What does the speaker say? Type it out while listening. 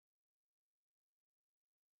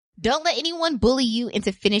Don't let anyone bully you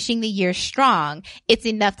into finishing the year strong. It's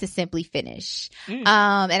enough to simply finish. And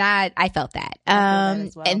I felt that. I feel that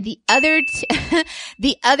as well. And the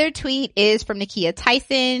other tweet is from Nakia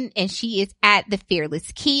Tyson, and she is at the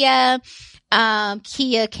Fearless Kia.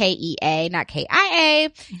 Kia, K-E-A, not K-I-A.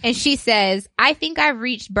 And she says, I think I've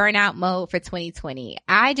reached burnout mode for 2020.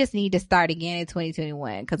 I just need to start again in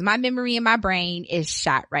 2021 because my memory in my brain is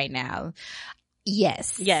shot right now.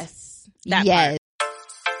 Yes. That yes. part.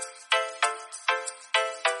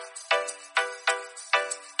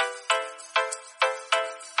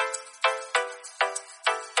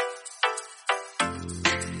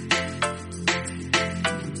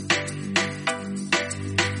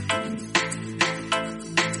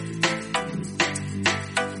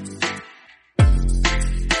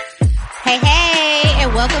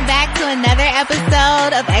 Welcome back to another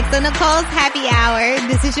episode of XO Nicole's Happy Hour.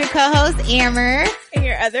 This is your co-host, Amer. And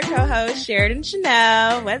your other co-host, Sheriden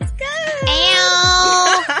Chanel. What's good?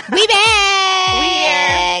 Ow! We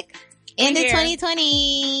back! We here. Into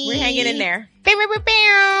 2020. We're hanging in there. I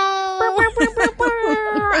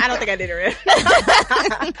I don't think I did it right.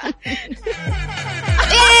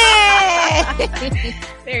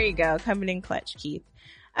 There you go. Coming in clutch, Keith.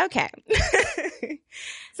 Okay.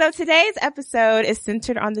 So today's episode is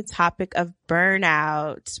centered on the topic of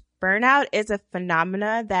burnout. Burnout is a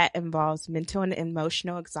phenomena that involves mental and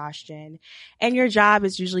emotional exhaustion, and your job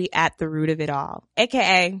is usually at the root of it all,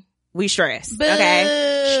 aka we stressed. Boo.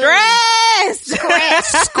 Okay?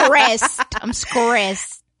 Stressed. I'm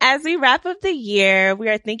stressed. As we wrap up the year, we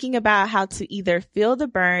are thinking about how to either feel the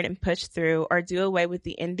burn and push through or do away with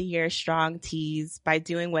the end of year strong teas by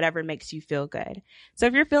doing whatever makes you feel good. So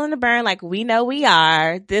if you're feeling the burn like we know we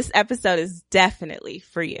are, this episode is definitely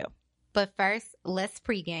for you. But first, let's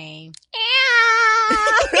pregame.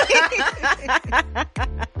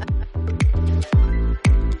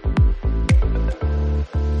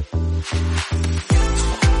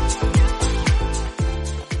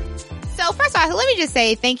 So first of all, let me just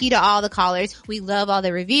say thank you to all the callers. We love all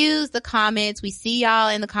the reviews, the comments. We see y'all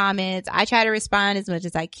in the comments. I try to respond as much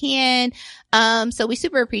as I can. So we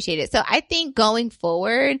super appreciate it. So I think going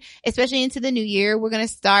forward, especially into the new year, we're going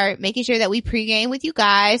to start making sure that we pregame with you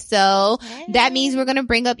guys. So that means we're going to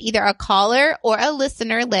bring up either a caller or a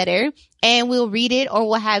listener letter, and we'll read it, or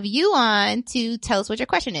we'll have you on to tell us what your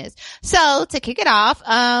question is. So to kick it off,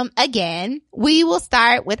 again, we will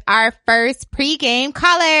start with our first pregame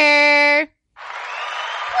caller.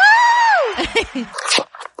 Woo!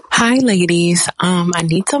 Hi, ladies. I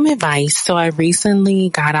need some advice. So I recently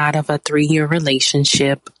got out of a 3-year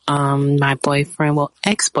relationship. My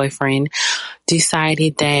ex-boyfriend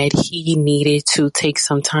decided that he needed to take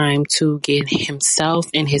some time to get himself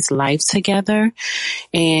and his life together.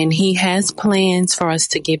 And he has plans for us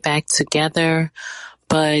to get back together,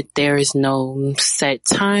 but there is no set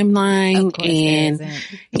timeline, and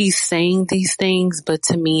he's saying these things, but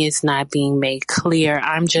to me it's not being made clear.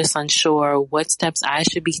 I'm just unsure what steps I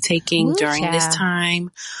should be taking during this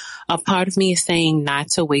time. A part of me is saying not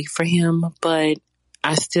to wait for him, but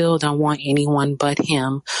I still don't want anyone but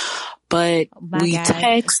him. But we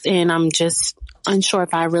text, and I'm just unsure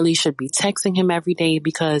if I really should be texting him every day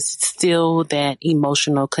because it's still that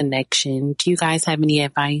emotional connection. Do you guys have any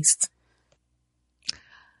advice?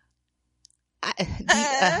 Do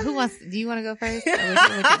you want to go first?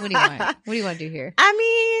 What do you want? What do you want to do here?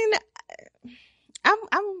 I mean,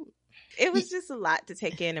 it was just a lot to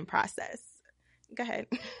take in and process. Go ahead.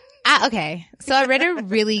 Okay. So I read a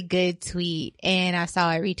really good tweet, and I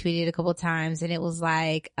retweeted a couple times, and it was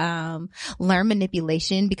like, learn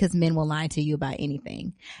manipulation because men will lie to you about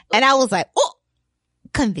anything. And I was like, oh,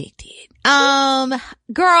 convicted.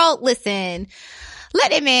 Girl, listen.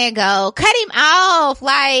 Let that man go. Cut him off.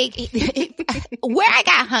 Like, where I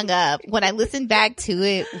got hung up when I listened back to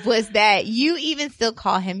it was that you even still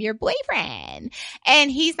call him your boyfriend. And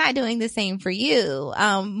he's not doing the same for you.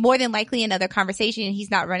 More than likely another conversation, he's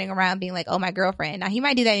not running around being like, oh, my girlfriend. Now, he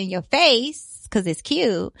might do that in your face because it's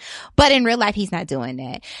cute. But in real life, he's not doing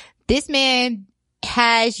that. This man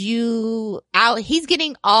has you out. He's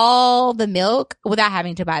getting all the milk without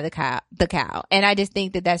having to buy the cow. And I just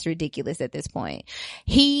think that that's ridiculous at this point.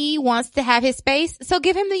 He wants to have his space. So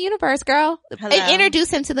give him the universe, girl. And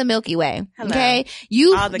introduce him to the Milky Way. Hello. Okay.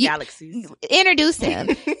 All the galaxies. Introduce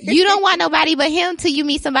him. You don't want nobody but him till you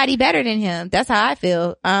meet somebody better than him. That's how I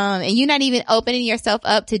feel. And you're not even opening yourself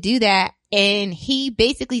up to do that. And he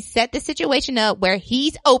basically set the situation up where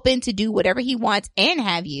he's open to do whatever he wants and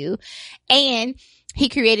have you. And he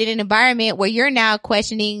created an environment where you're now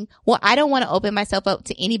questioning, well, I don't want to open myself up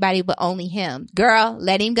to anybody but only him. Girl,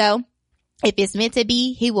 let him go. If it's meant to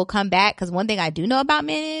be, he will come back. Cause one thing I do know about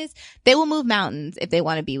men is they will move mountains if they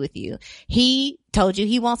want to be with you. He told you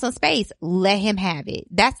he wants some space. Let him have it.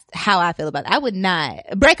 That's how I feel about it. I would not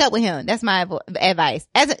break up with him. That's my advice.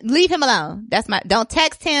 Leave him alone. Don't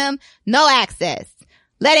text him. No access.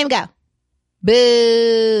 Let him go.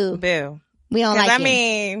 Boo. Boo. We don't like him. I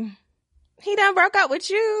mean, he done broke up with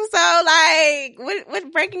you. So like,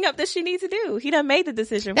 what breaking up does she need to do? He done made the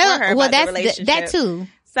decision for her about the relationship. That too.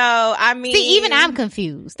 So, I mean. See, even I'm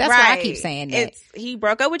confused. That's why I keep saying that. He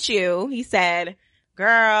broke up with you. He said, girl,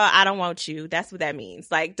 I don't want you. That's what that means.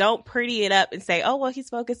 Like, don't pretty it up and say, oh, well, he's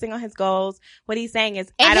focusing on his goals. What he's saying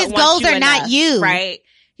is, I don't want you enough. And his goals are not you. Right?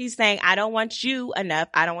 He's saying, I don't want you enough.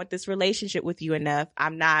 I don't want this relationship with you enough.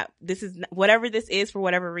 Whatever this is for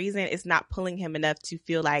whatever reason, it's not pulling him enough to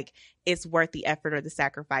feel like it's worth the effort or the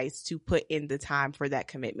sacrifice to put in the time for that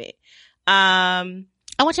commitment.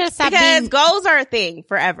 I want you to stop because goals are a thing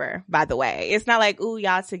forever, by the way. It's not like, ooh,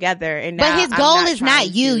 y'all together. And now but his goal is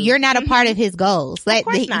not you. You're not a part of his goals. Like,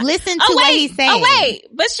 listen to what he's saying. Oh, wait.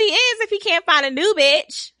 But she is if he can't find a new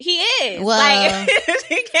bitch. He is. Well, like, if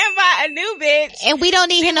he can't find a new bitch. And we don't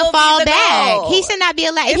need him to fall back. Goal. He should not be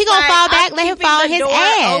allowed. If he gonna fall back, let him fall his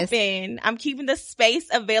ass. Open. I'm keeping the space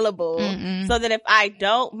available so that if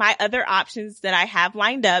my other options that I have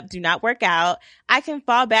lined up do not work out, I can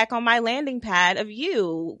fall back on my landing pad of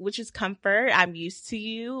you, which is comfort. I'm used to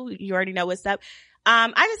you. You already know what's up.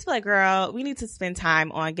 I just feel like, girl, we need to spend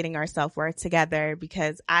time on getting our self-worth together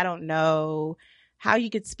because I don't know how you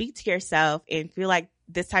could speak to yourself and feel like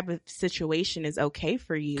this type of situation is okay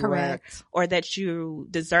for you. Correct. Or that you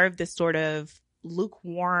deserve this sort of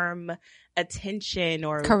lukewarm attention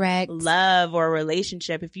or love or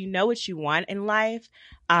relationship. If you know what you want in life,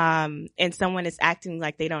 and someone is acting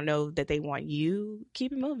like they don't know that they want you,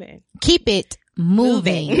 keep it moving. Keep it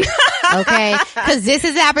moving. Okay? Because this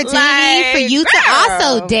is an opportunity for you to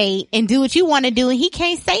also date and do what you want to do, and he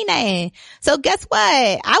can't say nothing. So guess what?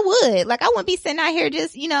 I wouldn't be sitting out here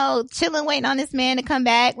just, chilling, waiting on this man to come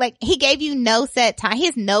back. Like, he gave you no set time. He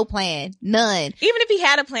has no plan. None. Even if he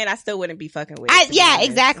had a plan, I still wouldn't be fucking with it. Yeah,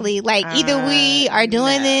 exactly. Like, either we are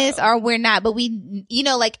doing this or we're not. But we,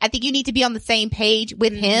 I think you need to be on the same page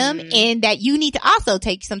with him, and that you need to also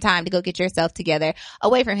take some time to go get yourself together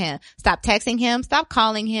away from him. Stop texting him. Stop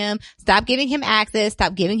calling him. Stop giving him access.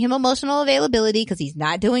 Stop giving him emotional availability because he's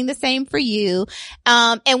not doing the same for you.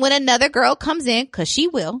 And when another girl comes in, because she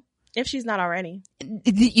will. If she's not already.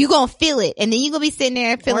 You gonna feel it. And then you gonna be sitting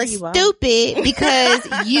there feeling stupid because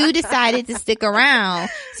you decided to stick around.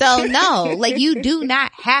 So no, like, you do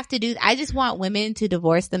not have to do. I just want women to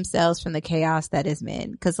divorce themselves from the chaos that is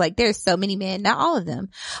men. Cause like, there's so many men, not all of them,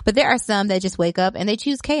 but there are some that just wake up and they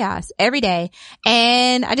choose chaos every day.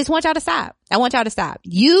 And I just want y'all to stop. I want y'all to stop.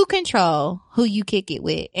 You control who you kick it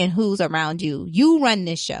with and who's around you. You run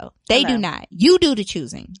this show. They do not. You do the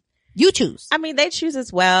choosing. You choose. I mean, they choose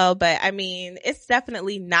as well, but I mean, it's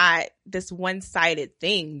definitely not this one-sided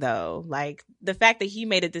thing, though. Like, the fact that he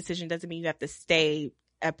made a decision doesn't mean you have to stay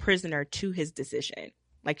a prisoner to his decision.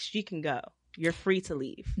 Like, she can go. You're free to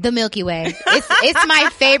leave. The Milky Way. It's my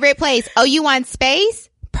favorite place. Oh, you want space?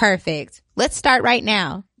 Perfect. Let's start right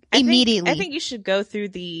now. Immediately. I think you should go through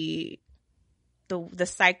the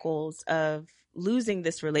cycles of losing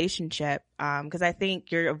this relationship, because I think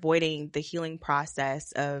you're avoiding the healing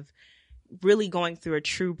process of really going through a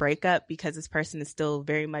true breakup because this person is still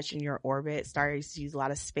very much in your orbit. Sorry to use a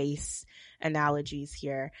lot of space analogies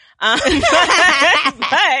here. But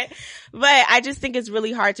I just think it's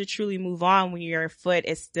really hard to truly move on when your foot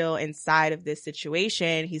is still inside of this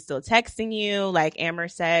situation. He's still texting you. Like Amer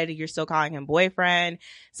said, you're still calling him boyfriend.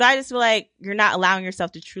 So I just feel like you're not allowing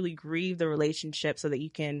yourself to truly grieve the relationship so that you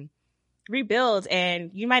can rebuild.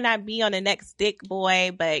 And you might not be on the next dick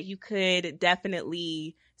boy, but you could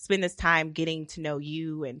definitely spend this time getting to know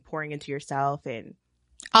you and pouring into yourself, and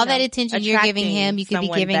all that attention you're giving him, you could be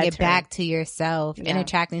giving it back to yourself and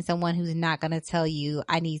attracting someone who's not going to tell you,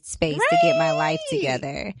 I need space to get my life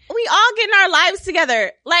together. We all getting our lives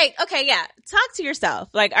together. Like, okay, yeah. Talk to yourself.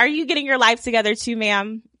 Like, are you getting your life together too,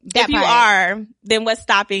 ma'am? If you are, then what's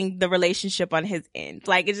stopping the relationship on his end?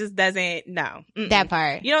 Like, it just doesn't, no. That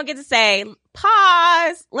part. You don't get to say,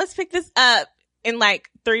 pause, let's pick this up in like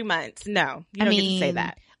 3 months. No, you don't get to say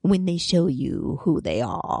that. When they show you who they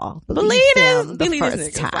are, believe them the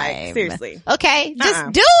first time. Like, seriously. Okay,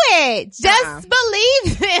 just do it. Just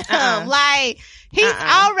believe them. Like, he's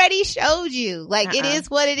already showed you. Like, it is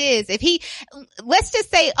what it is. If let's just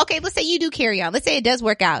say, okay, let's say you do carry on. Let's say it does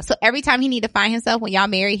work out. So every time he need to find himself when y'all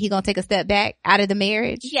married, he gonna take a step back out of the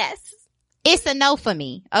marriage? Yes. It's a no for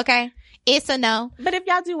me, okay? It's a no. But if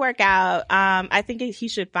y'all do work out, I think he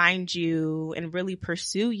should find you and really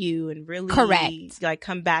pursue you and really correct, like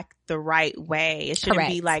come back the right way. It shouldn't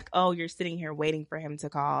correct. be like, oh, you're sitting here waiting for him to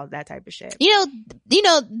call, that type of shit. You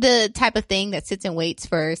know the type of thing that sits and waits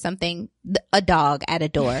for something, a dog at a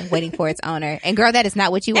door waiting for its owner. And girl, that is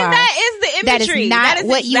not what you are. That is the imagery. That is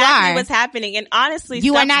what exactly you are. What's happening. And honestly,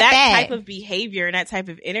 you are not that that type of behavior and that type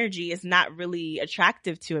of energy is not really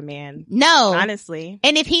attractive to a man. No. Honestly.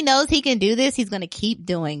 And if he knows he can do this, he's going to keep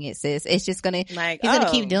doing it, sis. It's just going to, he's going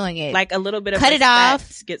to keep doing it. Like a little bit of cut it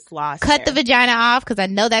off, gets lost. Cut the vagina off, because I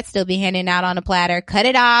know that's still be handing out on a platter. Cut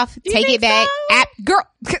it off. Take it back. So? Girl.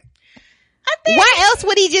 Why else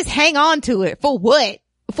would he just hang on to it? For what?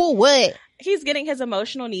 For what? He's getting his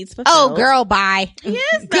emotional needs fulfilled. Oh, girl, bye. He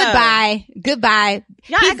is, though. Goodbye.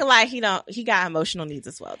 Y'all acting like he got emotional needs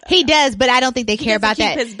as well, though. He does, but I don't think they care about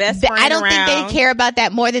that. His best friend I don't around. think they care about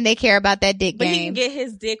that more than they care about that dick but game. He can get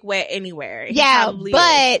his dick wet anywhere. Yeah,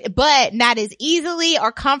 but not as easily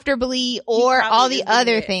or comfortably or all the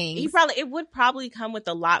other things. It would probably come with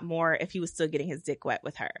a lot more if he was still getting his dick wet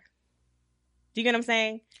with her. Do you get what I'm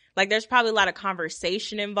saying? Like, there's probably a lot of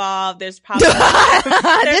conversation involved. There's probably, this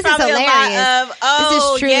is hilarious. A lot of, this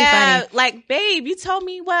is truly funny. Like, babe, you told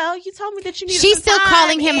me that you needed She's still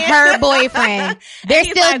calling him her boyfriend. There's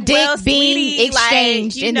still like, dick well, being sweetie,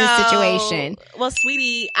 exchanged like, in this situation. Well,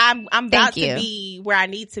 sweetie, I'm about to be where I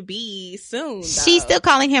need to be soon, though. She's still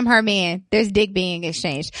calling him her man. There's dick being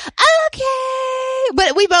exchanged. Okay.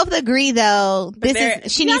 But we both agree, though,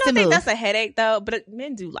 she needs to move. I think that's a headache, though, but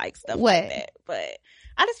men do like stuff like that. But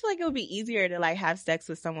I just feel like it would be easier to like have sex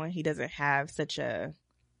with someone he doesn't have such a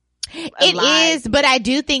It is, but I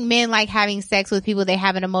do think men like having sex with people they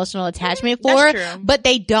have an emotional attachment for, but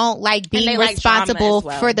they don't like being responsible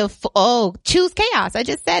for choose chaos. I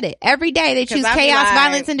just said it. Every day they choose chaos,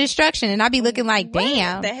 violence, and destruction, and I be looking like,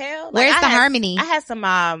 damn, what the hell? Where's the harmony? I had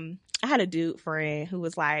I had a dude friend who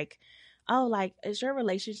was like, oh, like, is your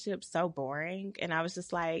relationship so boring? And I was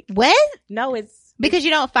just like, what? No, because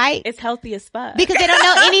you don't fight. It's healthy as fuck. Because they don't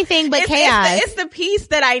know anything but chaos. It's the peace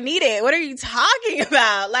that I needed. What are you talking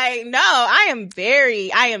about? Like, no, I'm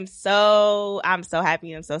so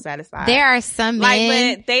happy. I'm so satisfied. There are some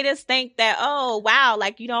men. But they just think that, oh, wow,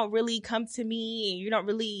 like you don't really come to me and you don't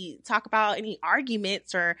really talk about any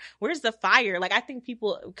arguments or where's the fire? Like, I think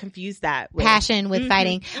people confuse that with passion with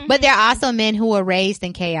fighting. Mm-hmm. But there are also men who were raised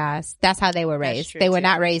in chaos. That's how they were raised. They were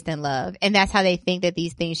not raised in love. And that's how they think that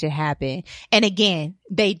these things should happen. And again,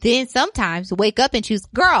 they then sometimes wake up and choose.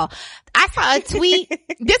 Girl, I saw a tweet.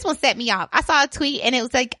 This one set me off. I saw a tweet and it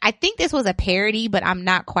was like, I think this was a parody, but I'm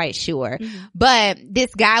not quite sure. Mm-hmm. But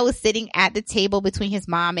this guy was sitting at the table between his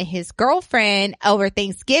mom and his girlfriend over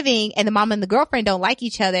Thanksgiving, and the mom and the girlfriend don't like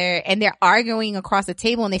each other, and they're arguing across the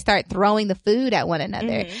table and they start throwing the food at one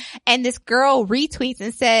another. Mm-hmm. And this girl retweets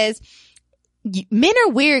and says, men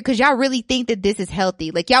are weird because y'all really think that this is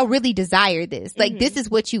healthy. Like, y'all really desire this. Like, this is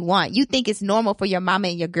what you want. You think it's normal for your mama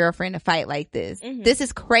and your girlfriend to fight like this. Mm-hmm. This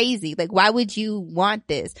is crazy. Like, why would you want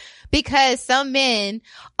this? Because some men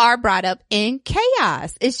are brought up in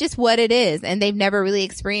chaos. It's just what it is. And they've never really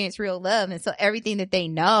experienced real love. And so everything that they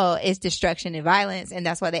know is destruction and violence. And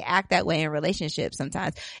that's why they act that way in relationships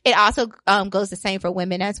sometimes. It also goes the same for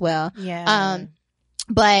women as well. Yeah.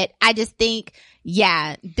 But I just think,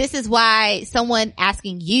 yeah, this is why someone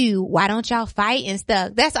asking you, why don't y'all fight and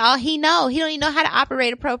stuff? That's all he know. He don't even know how to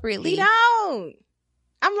operate appropriately. He don't.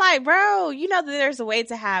 I'm like, bro, you know that there's a way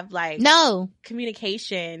to have like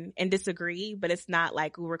communication and disagree, but it's not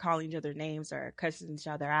like we're calling each other names or cussing each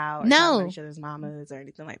other out or talking each other's mamas or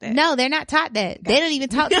anything like that. No, they're not taught that. They don't even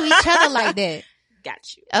talk to each other like that.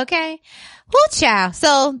 Got you. Okay. Whoo, child.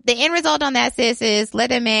 So the end result on that, sis, is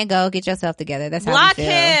let that man go. Get yourself together. That's how Block we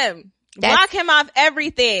feel. him. Block him off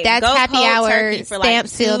everything. That's Go happy hour, for stamp, like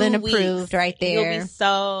sealed, and 2 weeks. approved right there.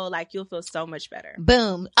 You'll feel so much better.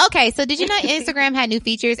 Boom. Okay, so did you know Instagram had new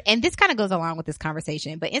features? And this kind of goes along with this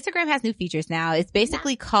conversation, but Instagram has new features now. It's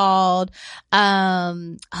basically called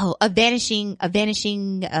a vanishing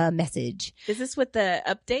message. Is this with the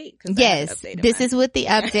update? Yes, this is with the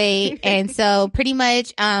update. And so pretty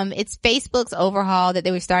much it's Facebook's overhaul that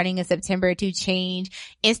they were starting in September to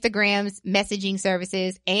change Instagram's messaging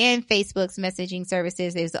services and Facebook's messaging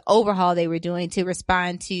services. Is the overhaul they were doing to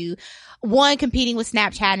respond to, one, competing with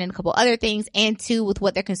Snapchat and a couple other things, and two, with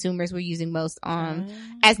what their consumers were using most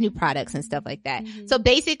as new products and stuff like that. Mm-hmm. So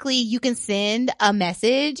basically you can send a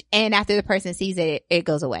message and after the person sees it, it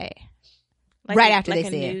goes away. After they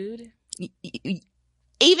see it.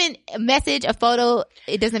 even a message, a photo,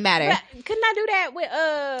 it doesn't matter. But couldn't I do that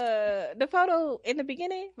with the photo in the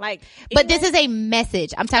beginning? Like, but this is a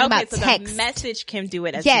message. I'm talking about so text. The message can do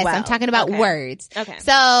it as well. Yes, well. I'm talking about words. Okay.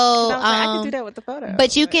 So I can do that with the photo.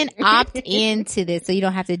 But you can opt into this, so you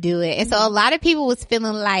don't have to do it. And so a lot of people was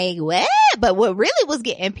feeling like, what? But what really was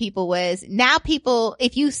getting people was, now people,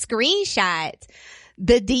 if you screenshot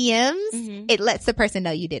the DMs, it lets the person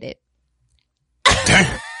know you did it.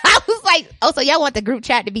 I was like, oh, so y'all want the group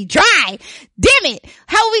chat to be dry? Damn it.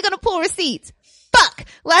 How are we going to pull receipts? Fuck.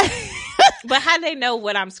 Like, but how do they know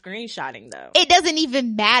what I'm screenshotting though? It doesn't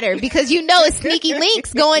even matter because you know it's sneaky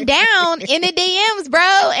links going down in the DMs,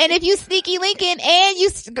 bro. And if you sneaky linking and you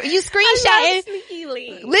screenshot sneaky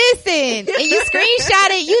link. Listen, and you screenshot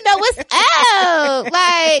it, you know what's up.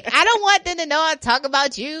 Like, I don't want them to know I talk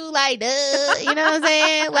about you like, you know what I'm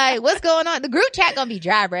saying? Like, what's going on? The group chat gonna be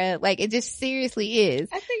dry, bro. Like, it just seriously is.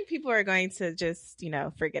 I think people are going to just,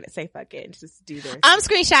 forget it, say fuck it, and just do this. I'm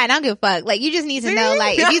screenshotting. I don't give a fuck. Like, you just need to know,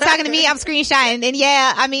 like, if you talking to me, I'm screenshotting. And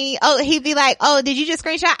yeah, I mean, he'd be like, oh, did you just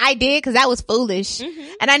screenshot? I did, cause that was foolish.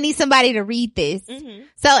 And I need somebody to read this.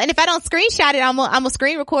 So, and if I don't screenshot it, I'm gonna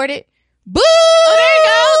screen record it. Boo! Oh, there you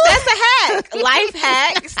go. That's a hack. Life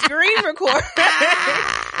hack. Screen record.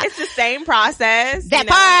 It's the same process. That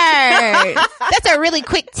part. That's a really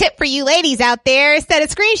quick tip for you ladies out there. Instead of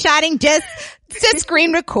screenshotting, just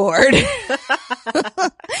screen record.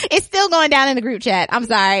 It's still going down in the group chat. I'm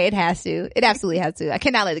sorry. It has to. It absolutely has to. I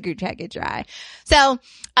cannot let the group chat get dry. So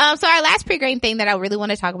our last pre-game thing that I really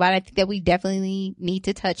want to talk about, I think that we definitely need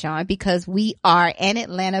to touch on because we are an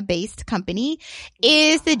Atlanta-based company,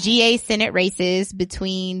 is the GA Senate races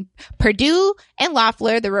between Perdue and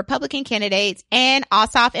Loeffler, the Republican candidates, and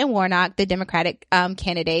Ossoff and Warnock, the Democratic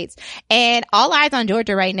candidates. And all eyes on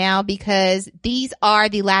Georgia right now because these are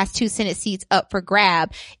the last 2 Senate seats up for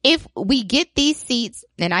grab. If we get these seats,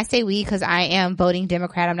 and I say we because I am voting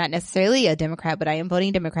Democrat, I'm not necessarily a Democrat, but I am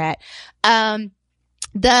voting Democrat.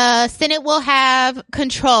 The Senate will have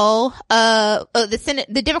control of the Senate.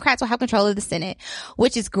 The Democrats will have control of the Senate,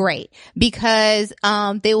 which is great because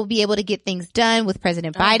they will be able to get things done with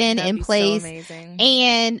President Biden in place. So amazing.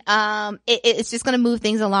 And it's just going to move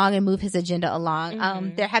things along and move his agenda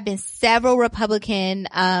along. There have been several Republican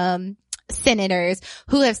senators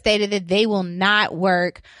who have stated that they will not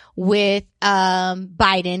work with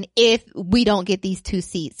Biden if we don't get these 2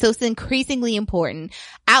 seats. So it's increasingly important,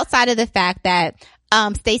 outside of the fact that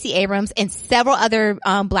Stacey Abrams and several other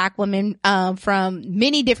black women from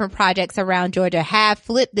many different projects around Georgia have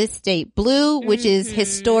flipped this state blue, which is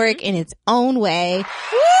historic in its own way.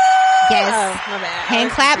 Woo! Yes.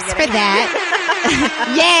 Hand claps for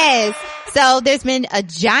that. Yes. So there's been a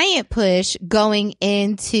giant push going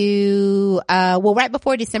into right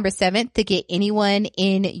before December 7th to get anyone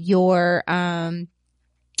in your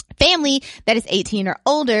family that is 18 or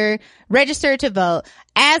older registered to vote,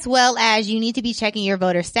 as well as you need to be checking your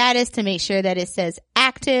voter status to make sure that it says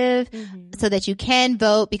active so that you can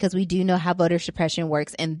vote, because we do know how voter suppression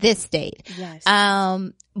works in this state. Yes.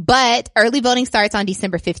 But early voting starts on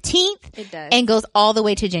December 15th. It does. And goes all the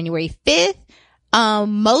way to January 5th.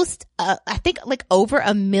 I think like over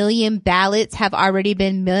 1 million ballots have already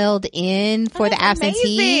been mailed in for the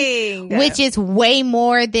absentee, which is way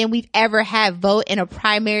more than we've ever had vote in a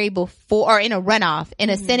primary before, or in a runoff, in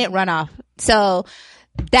a Senate runoff. So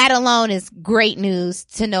that alone is great news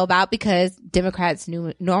to know about, because Democrats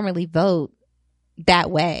normally vote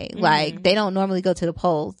that way. Like, they don't normally go to the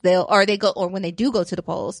polls. Or when they do go to the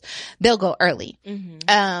polls, they'll go early.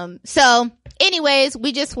 So anyways,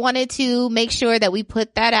 we just wanted to make sure that we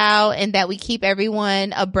put that out and that we keep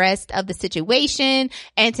everyone abreast of the situation,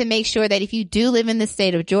 and to make sure that if you do live in the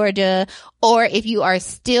state of Georgia, or if you are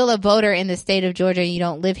still a voter in the state of Georgia and you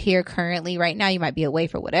don't live here currently right now, you might be away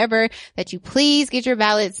for whatever, that you please get your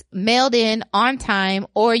ballots mailed in on time,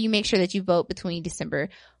 or you make sure that you vote between December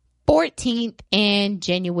 14th and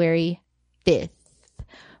January 5th.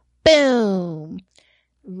 Boom.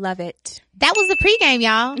 Love it. That was the pregame,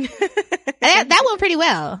 y'all. that went pretty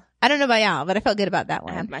well. I don't know about y'all, but I felt good about that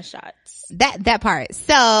one. I have my shots. That part.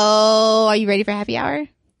 So, are you ready for happy hour? I'm ready.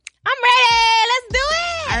 Let's do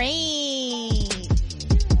it. All right.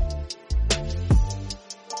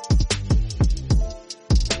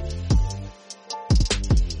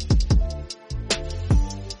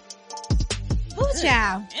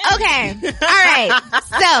 Child. Okay. All right.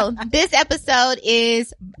 So this episode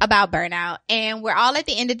is about burnout, and we're all at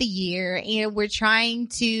the end of the year, and we're trying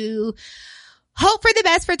to hope for the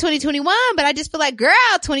best for 2021, but I just feel like, girl,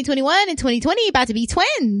 2021 and 2020 about to be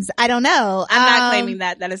twins. I don't know. I'm not claiming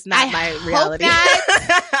that. That is not my reality.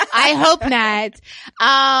 I hope not.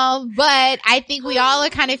 But I think we all are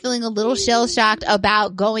kind of feeling a little shell shocked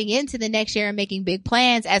about going into the next year and making big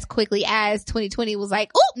plans as quickly as 2020 was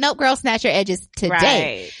like, oh, nope, girl, snatch your edges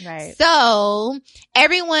today. Right. So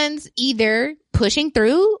everyone's either pushing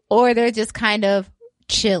through or they're just kind of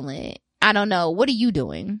chilling. I don't know. What are you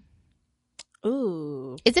doing?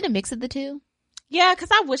 Ooh. Is it a mix of the two? Yeah, because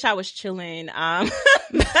I wish I was chilling. It's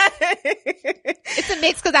a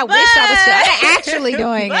mix because I wish I was chilling. I'm actually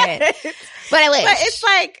doing it. But I wish. But it's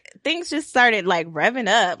like things just started like revving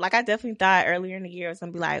up. Like I definitely thought earlier in the year it was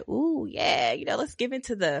going to be like, ooh, yeah, let's give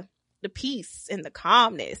into the peace and the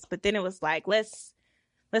calmness. But then it was like, let's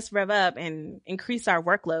rev up and increase our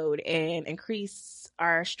workload and increase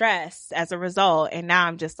our stress as a result. And now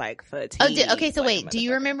I'm just like fatigued. Oh, okay. So wait, do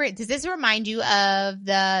you remember, does this remind you of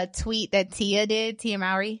the tweet that Tia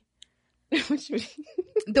Mowry?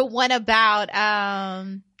 The one about,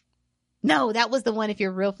 no, that was the one if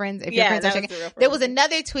you're real friends. If your friends are checking. There was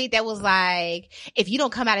another tweet that was like, if you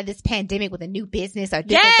don't come out of this pandemic with a new business or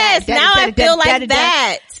different now I feel like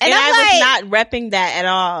that. And I was not repping that at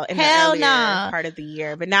all in the earlier part of the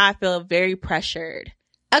year. But now I feel very pressured.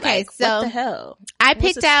 Okay, like, so what the hell? I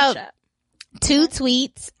picked out 2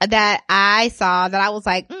 tweets that I saw that I was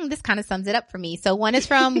like, this kind of sums it up for me. So one is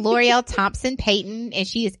from L'Oreal Thompson Payton, and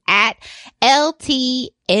she is at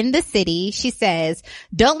LT in the city. She says,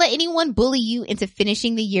 don't let anyone bully you into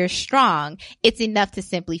finishing the year strong. It's enough to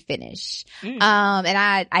simply finish. And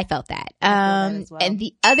I felt that. I feel that as well. And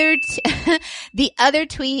the other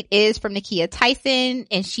tweet is from Nakia Tyson,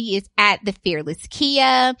 and she is at the Fearless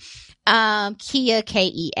Kia. Kia,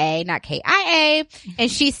 K-E-A, not K-I-A.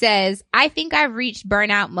 And she says, I think I've reached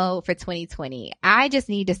burnout mode for 2020. I just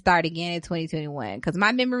need to start again in 2021 because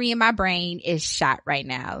my memory in my brain is shot right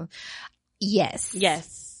now. Yes.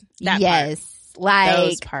 That part. Like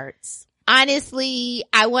those parts. Honestly,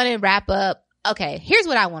 I want to wrap up. Okay. Here's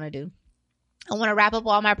what I want to do. I want to wrap up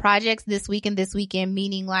all my projects this week and this weekend,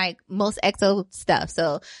 meaning like most EXO stuff.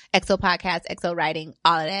 So EXO podcast, EXO writing,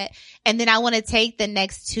 all of that. And then I want to take the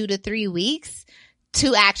next 2 to 3 weeks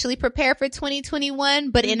to actually prepare for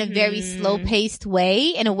 2021, but in a very slow paced way,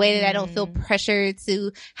 in a way that I don't feel pressured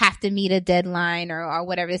to have to meet a deadline or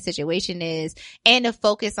whatever the situation is, and to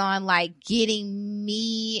focus on like getting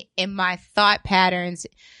me and my thought patterns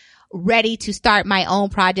ready to start my own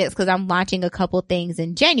projects because I'm launching a couple things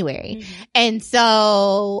in January. And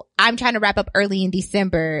so I'm trying to wrap up early in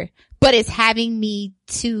December, but it's having me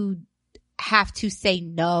to have to say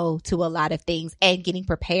no to a lot of things and getting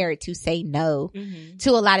prepared to say no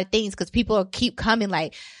to a lot of things because people keep coming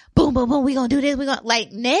like, boom, boom, boom, we gonna do this, we gonna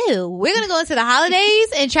like, no, we're gonna go into the holidays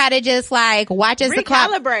and try to just like watch as the clock.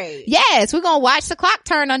 Recalibrate. Yes, we're gonna watch the clock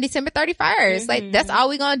turn on December 31st. Like that's all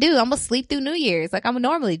we're gonna do. I'm gonna sleep through New Year's like I would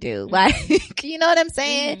normally do. Like, you know what I'm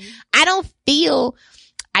saying? I feel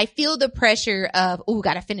the pressure of, ooh,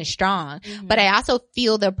 gotta finish strong. But I also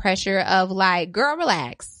feel the pressure of like, girl,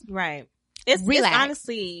 relax. Right. It's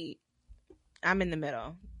honestly, I'm in the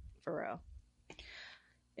middle, for real.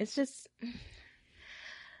 It's just,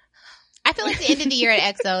 I feel like the end of the year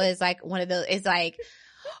at EXO is like one of those, is like,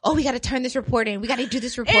 oh, we got to turn this report in. We got to do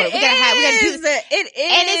this report. We got to do this. It is.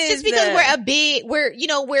 And it's just because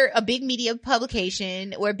we're a big media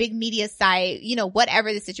publication. We're a big media site,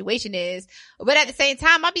 whatever the situation is. But at the same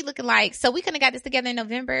time, I'll be looking like, so we couldn't have got this together in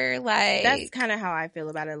November. Like, that's kind of how I feel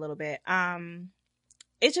about it a little bit.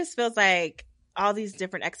 It just feels like all these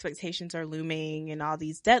different expectations are looming and all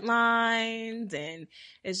these deadlines, and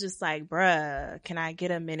it's just like, bruh, can I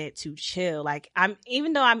get a minute to chill? Like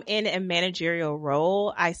even though I'm in a managerial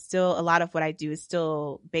role, a lot of what I do is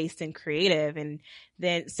still based in creative, and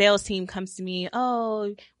then sales team comes to me,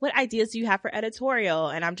 oh, what ideas do you have for editorial?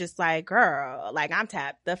 And I'm just like, girl, like I'm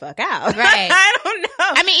tapped the fuck out. Right. I don't know.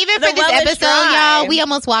 I mean, even for this episode, y'all, we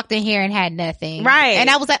almost walked in here and had nothing. Right. And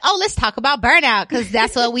I was like, oh, let's talk about burnout because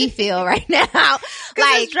that's what we feel right now.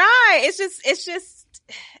 Like, it's dry. It's just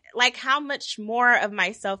like, how much more of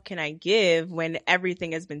myself can I give when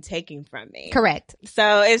everything has been taken from me? Correct.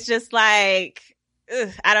 So it's just like,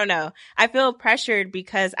 I don't know. I feel pressured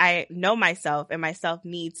because I know myself, and myself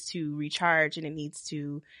needs to recharge and it needs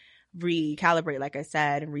to recalibrate, like I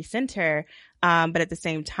said, and recenter. But at the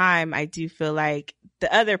same time, I do feel like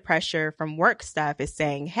the other pressure from work stuff is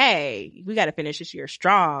saying, hey, we got to finish this year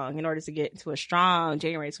strong in order to get to a strong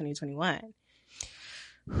January 2021.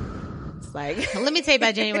 just like, let me tell you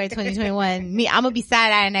about January 2021. I'm gonna be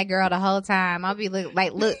side-eyeing that girl the whole time. I'll be look,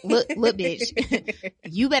 bitch,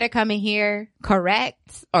 you better come in here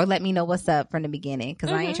correct or let me know what's up from the beginning.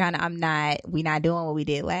 Cause I ain't we not doing what we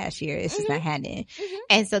did last year. It's just not happening.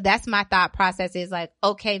 And so that's my thought process is like,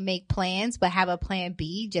 okay, make plans, but have a plan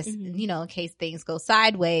B just, you know, in case things go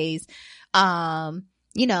sideways.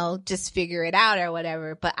 You know, just figure it out or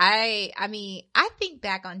whatever. But I mean, I think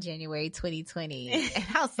back on January 2020 and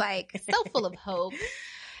I was like so full of hope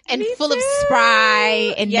and full of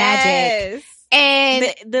spry and magic. And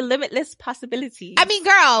the limitless possibilities. I mean,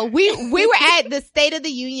 girl, we were at the State of the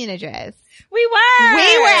Union address. We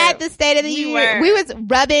were at the State of the Union. We was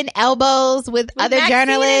rubbing elbows with other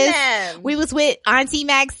journalists. We was with Auntie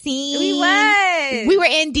Maxine. We were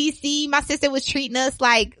in DC. My sister was treating us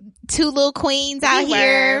like two little queens out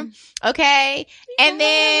here. Okay. And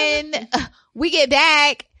then we get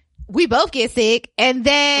back. We both get sick. And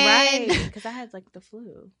then. Right. Because I had like the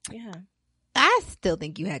flu. Yeah. I still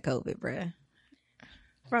think you had COVID, bruh.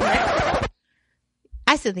 From Mexico.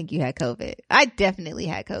 I still think you had COVID. I definitely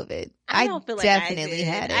had COVID. I don't feel like definitely I did.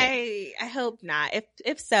 had it. I hope not.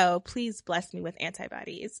 If so, please bless me with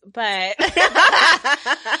antibodies. But no,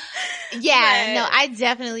 I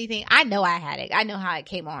definitely think I know I had it. I know how it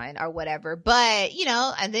came on or whatever. But you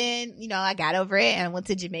know, and then you know, I got over it and I went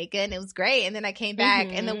to Jamaica and it was great. And then I came back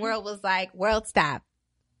and the world was like, "World, stop."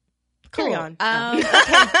 Cool. Carry on. Okay.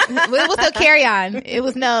 It was no carry on. It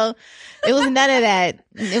was none of that.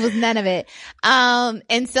 It was none of it.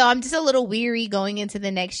 And so I'm just a little weary going into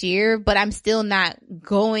the next year, but I'm still not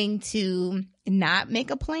going to not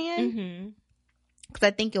make a plan because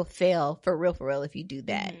I think you'll fail for real if you do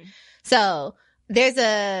that. So there's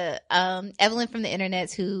a Evelyn from the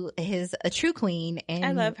internet who is a true queen, and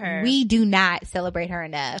I love her. We do not celebrate her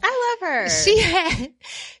enough. I love her.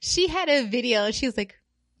 She had a video and she was like,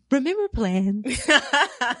 remember plans,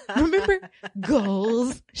 remember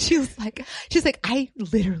goals. She was like, I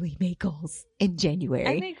literally made goals in January.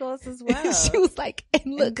 I made goals as well. She was like,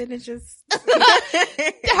 and look, and it just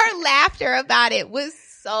her laughter about it was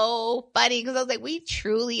so funny because I was like, we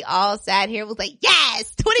truly all sat here and was like,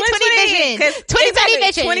 yes, 2020 vision,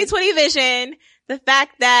 2020 vision. The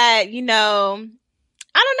fact that, you know,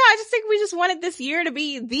 I don't know. I just think we just wanted this year to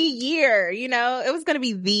be the year, you know, it was going to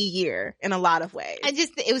be the year in a lot of ways.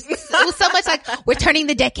 It was so much like, we're turning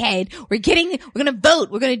the decade. We're going to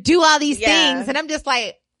vote. We're going to do all these things. And I'm just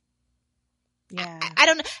like, I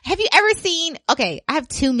don't know. Have you ever seen, okay, I have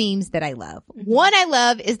two memes that I love. One I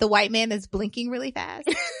love is the white man that's blinking really fast.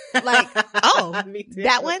 Like,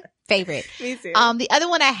 that one, favorite. Me too. The other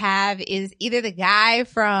one I have is either the guy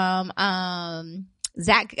from,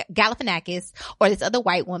 Zach Galifianakis or this other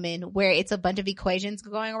white woman where it's a bunch of equations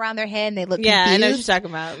going around their head and they look confused. I know what you're talking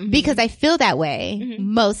about. Because I feel that way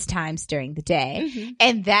most times during the day.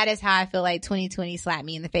 And that is how I feel like 2020 slapped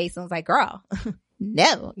me in the face and was like, girl,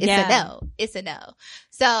 no, it's a no.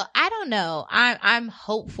 So I don't know. I'm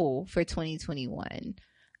hopeful for 2021.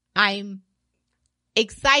 I'm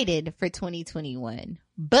excited for 2021,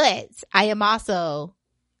 but I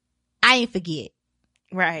ain't forget.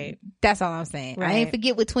 Right. That's all I'm saying. Right. I ain't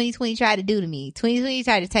forget what 2020 tried to do to me. 2020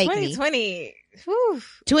 tried to take me.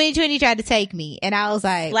 2020 tried to take me. And I was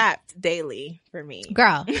like, slapped daily for me.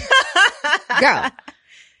 Girl. I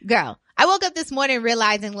woke up this morning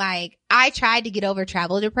realizing like I tried to get over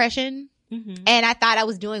travel depression. And I thought I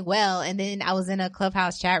was doing well. And then I was in a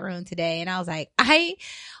Clubhouse chat room today and I was like, I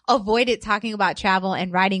avoided talking about travel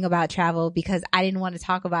and writing about travel because I didn't want to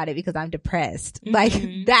talk about it because I'm depressed. Like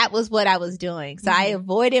that was what I was doing. So I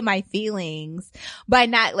avoided my feelings by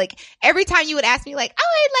not like every time you would ask me like, oh,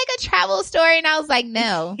 I'd like a travel story. And I was like,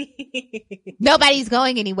 no, nobody's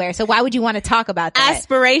going anywhere. So why would you want to talk about that?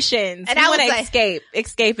 Aspirations. And I was like,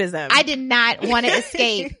 escapism. I did not want to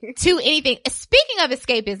escape to anything. Speaking of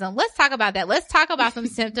escapism, let's talk about that. Let's talk about some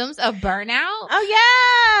symptoms of burnout. Oh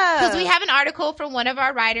yeah. Because we have an article from one of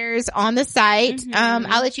our writers on the site.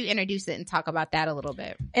 I'll let you introduce it and talk about that a little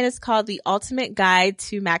bit. It is called The Ultimate Guide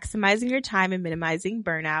to Maximizing Your Time and Minimizing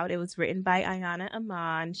Burnout. It was written by Ayana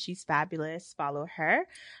Aman. She's fabulous. Follow her.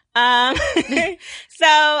 The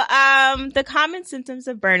common symptoms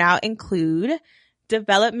of burnout include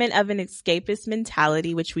development of an escapist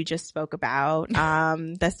mentality, which we just spoke about.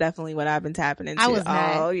 That's definitely what I've been tapping into. I was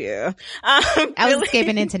not. Oh yeah. I was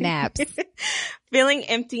escaping into naps. Feeling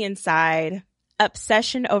empty inside,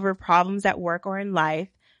 obsession over problems at work or in life,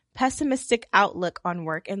 pessimistic outlook on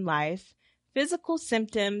work and life, physical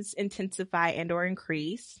symptoms intensify and or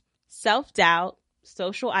increase, self-doubt,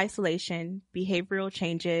 social isolation, behavioral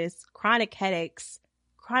changes, chronic headaches,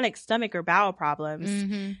 chronic stomach or bowel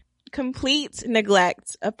problems, complete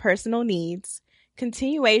neglect of personal needs,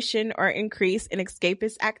 continuation or increase in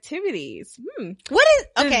escapist activities. What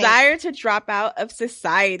is desire to drop out of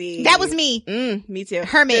society? That was me. Me too.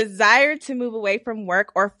 Hermit. Desire to move away from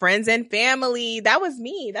work or friends and family. That was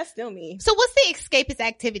me. That's still me. So what's the escapist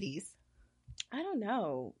activities? I don't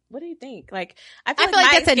know. What do you think? Like, I feel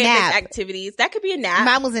like that's a nap. Activities. That could be a nap.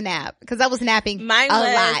 Mine was a nap because I was napping Mine a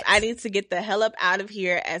was, lot. I need to get the hell up out of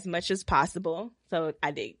here as much as possible. So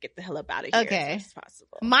I did get the hell up out of here as much as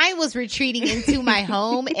possible. Mine was retreating into my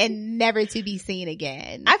home and never to be seen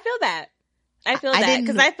again. I feel that. That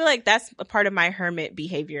because I feel like that's a part of my hermit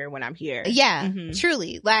behavior when I'm here. Yeah,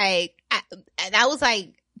 truly. Like, I was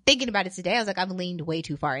like, thinking about it today, I was like, I've leaned way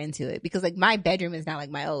too far into it because like my bedroom is not like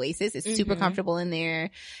my oasis. It's super comfortable in there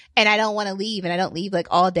and I don't want to leave, and I don't leave like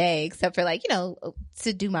all day except for like, you know,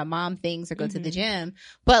 to do my mom things or go to the gym.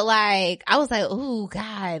 But like, I was like, oh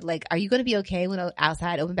God, like, are you going to be okay when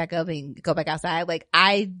outside open back up and go back outside? Like,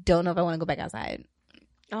 I don't know if I want to go back outside.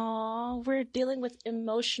 Oh, we're dealing with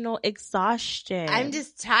emotional exhaustion. I'm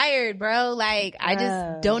just tired, bro. Like, I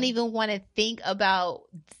just don't even want to think about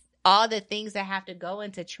all the things that have to go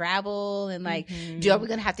into travel and like, are we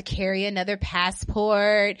going to have to carry another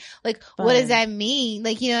passport? Like, what does that mean?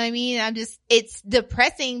 Like, you know what I mean? It's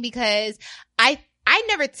depressing because I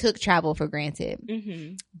never took travel for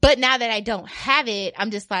granted. But now that I don't have it,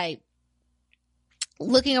 I'm just like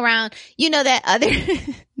looking around, you know, that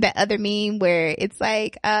other meme where it's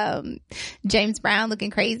like, James Brown looking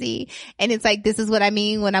crazy. And it's like, this is what I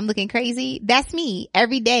mean when I'm looking crazy. That's me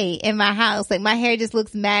every day in my house. Like my hair just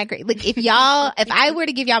looks mad great. Like if I were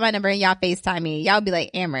to give y'all my number and y'all FaceTime me, y'all be like,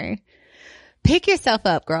 Amer, pick yourself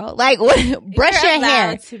up, girl. Like brush your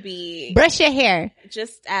hair. Brush your hair.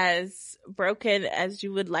 Just as broken as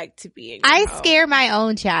you would like to be. I scare my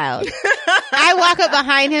own child. I walk up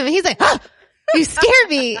behind him and he's like, oh, you scared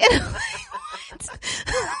me. And I'm like,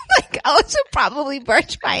 like, I should probably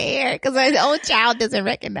brush my hair because my own child doesn't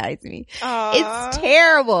recognize me. Aww. It's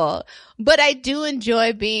terrible. But I do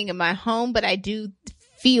enjoy being in my home, but I do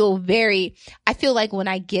I feel like when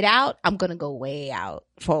I get out, I'm going to go way out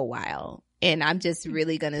for a while. And I'm just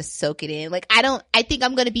really going to soak it in. Like, I think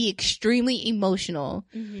I'm going to be extremely emotional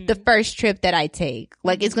the first trip that I take.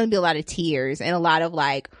 Like, it's going to be a lot of tears and a lot of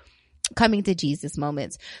like coming to Jesus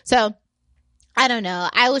moments. So, I don't know.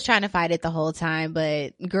 I was trying to fight it the whole time,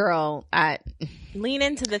 but girl, lean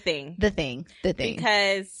into the thing. The thing.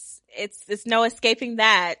 Because it's no escaping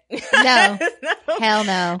that. No. Hell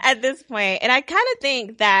no. At this point. And I kind of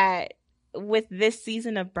think that with this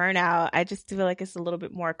season of Burnout, I just feel like it's a little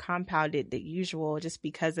bit more compounded than usual just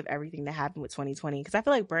because of everything that happened with 2020. Because I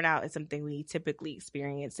feel like burnout is something we typically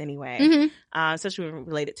experience anyway, especially when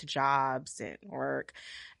related to jobs and work.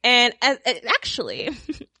 And actually,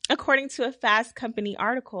 according to a Fast Company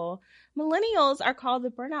article, millennials are called the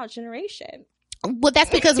burnout generation. Well, that's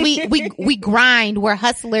because we grind. We're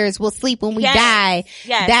hustlers. We'll sleep when we die.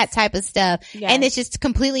 Yes. That type of stuff. Yes. And it's just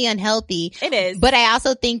completely unhealthy. It is. But I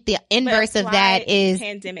also think the inverse of that is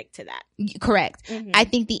pandemic to that. Correct. I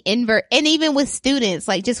think the invert, and even with students,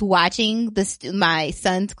 like just watching my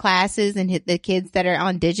son's classes and the kids that are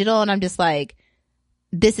on digital, and I'm just like,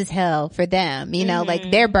 this is hell for them. You know, like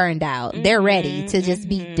they're burned out. They're ready to just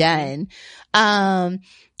be done.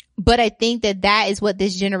 But I think that is what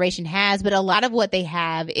this generation has. But a lot of what they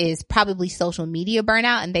have is probably social media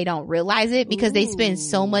burnout, and they don't realize it because they spend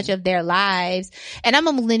so much of their lives. And I'm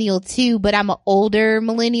a millennial too, but I'm an older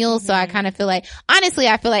millennial. So I kind of feel like, honestly,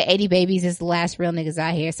 I feel like 80 babies is the last real niggas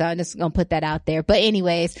out here. So I'm just going to put that out there. But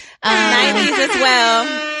anyways, 90s as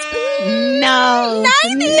well. No,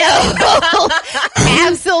 90s. No,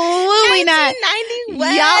 absolutely not.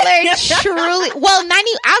 91. Y'all are truly, well,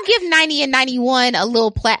 90, I'll give 90 and 91 a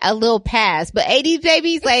little pass, but 80s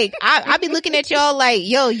babies, like, I'll be looking at y'all like,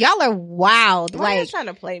 yo, y'all are wild. Why like, are you trying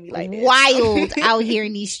to play me like this? Wild out here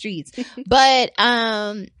in these streets. But,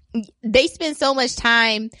 they spend so much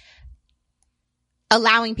time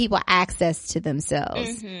allowing people access to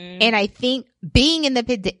themselves. And I think being in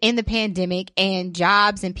the pandemic and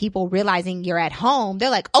jobs and people realizing you're at home, they're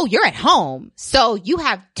like, oh, you're at home. So you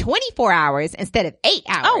have 24 hours instead of 8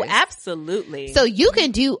 hours. Oh, absolutely. So you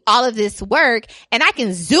can do all of this work and I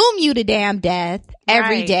can Zoom you to damn death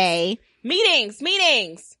every day. Meetings.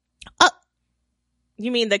 You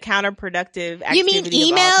mean the counterproductive activity? You mean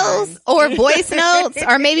emails or voice notes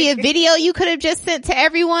or maybe a video you could have just sent to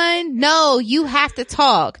everyone? No, you have to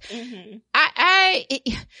talk. I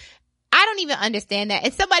don't even understand that.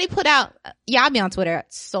 And somebody put out, I'll be on Twitter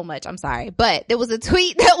so much. I'm sorry. But there was a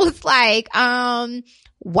tweet that was like,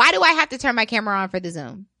 why do I have to turn my camera on for the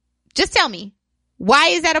Zoom? Just tell me. Why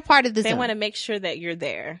is that a part of the Zoom? They want to make sure that you're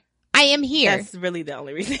there. I am here. That's really the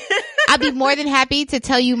only reason. I'll be more than happy to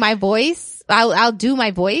tell you my voice. I'll do my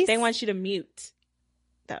voice. They want you to mute,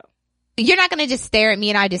 though. You're not going to just stare at me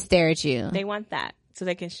and I just stare at you. They want that so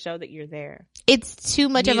they can show that you're there. It's too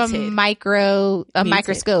much Muted. of a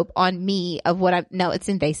microscope on me of what no, it's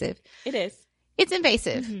invasive. It is. It's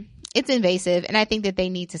invasive. Mm-hmm. It's invasive. And I think that they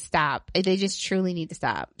need to stop. They just truly need to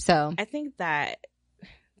stop. So I think that,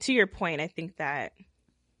 to your point, I think that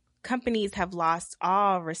companies have lost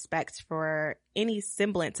all respect for any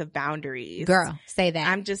semblance of boundaries. Girl, say that.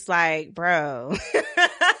 I'm just like, bro,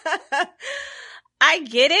 I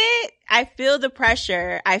get it. I feel the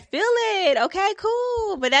pressure. I feel it. Okay,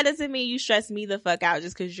 cool. But that doesn't mean you stress me the fuck out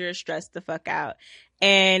just because you're stressed the fuck out.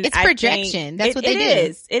 And it's projection. That's what they do.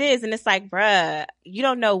 It is. And it's like, bruh, you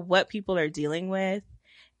don't know what people are dealing with.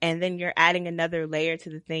 And then you're adding another layer to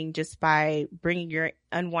the thing just by bringing your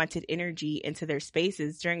unwanted energy into their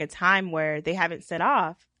spaces during a time where they haven't set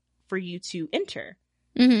off for you to enter.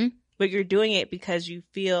 Mm-hmm. But you're doing it because you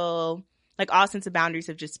feel like all sense of boundaries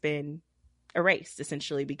have just been erased,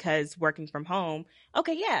 essentially, because working from home.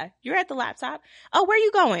 Okay, yeah, you're at the laptop. Oh, where are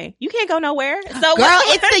you going? You can't go nowhere. So girl,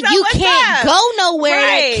 it's the you can't go nowhere.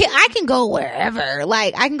 Right. I can go wherever.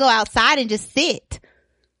 Like, I can go outside and just sit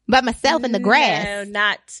by myself in the grass.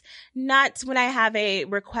 No, not when I have a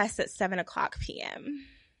request at 7:00 p.m.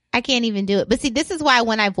 I can't even do it. But see, this is why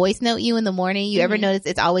when I voice note you in the morning, you ever notice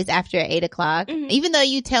it's always after 8:00? Mm-hmm. Even though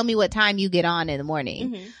you tell me what time you get on in the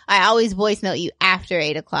morning, I always voice note you after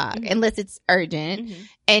 8:00 unless it's urgent.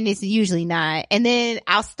 And it's usually not. And then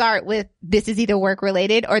I'll start with, this is either work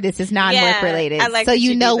related or this is non-work related. Like so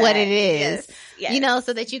you know what it is. Yes. You know,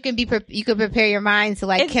 so that you can you can prepare your mind to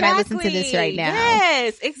like, can I listen to this right now?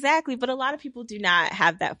 Yes, exactly. But a lot of people do not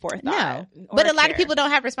have that forethought. No. But a lot of people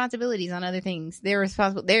don't have responsibilities on other things. They're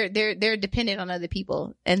responsible. They're dependent on other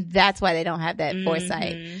people. And that's why they don't have that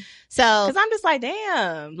foresight. So. Cause I'm just like,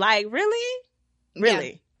 damn, like really?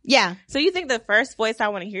 Really? Yeah. So you think the first voice I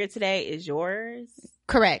want to hear today is yours?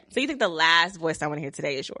 Correct. So you think the last voice I want to hear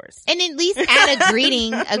today is yours? And at least add a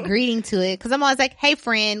greeting to it. Cause I'm always like, hey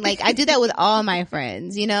friend, like I do that with all my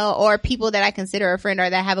friends, you know, or people that I consider a friend or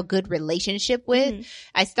that I have a good relationship with.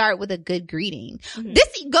 I start with a good greeting.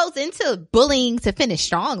 This goes into bullying to finish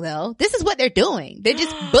strong though. This is what they're doing. They're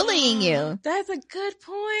just bullying you. That's a good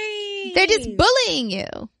point. They're just bullying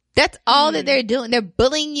you. That's all that they're doing. They're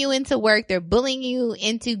bullying you into work. They're bullying you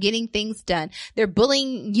into getting things done. They're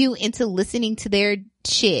bullying you into listening to their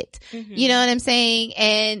shit. You know what I'm saying?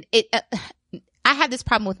 And I have this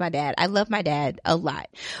problem with my dad. I love my dad a lot.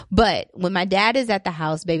 But when my dad is at the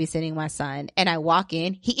house babysitting my son and I walk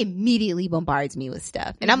in, he immediately bombards me with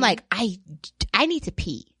stuff. And I'm like, I need to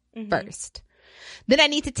pee first. Then I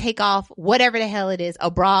need to take off whatever the hell it is,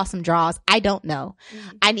 a bra, some drawers. I don't know.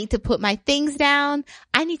 I need to put my things down.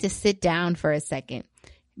 I need to sit down for a second.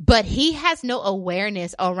 But he has no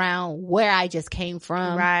awareness around where I just came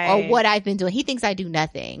from or what I've been doing. He thinks I do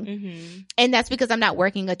nothing. And that's because I'm not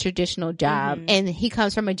working a traditional job. And he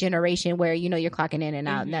comes from a generation where, you know, you're clocking in and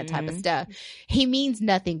out and that type of stuff. He means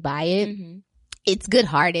nothing by it. It's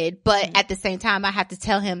good-hearted, but at the same time, I have to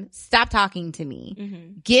tell him, stop talking to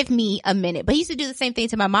me. Give me a minute. But he used to do the same thing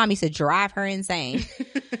to my mom. He used to drive her insane.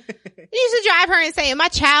 He used to drive her insane. My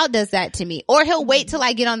child does that to me. Or he'll wait till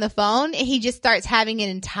I get on the phone and he just starts having an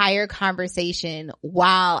entire conversation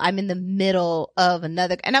while I'm in the middle of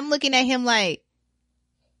another. And I'm looking at him like,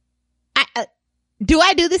 do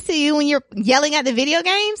I do this to you when you're yelling at the video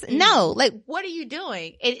games? No. Like, what are you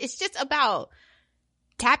doing? It's just about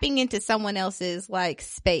tapping into someone else's like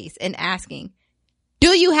space and asking, do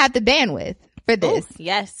you have the bandwidth for this? Ooh,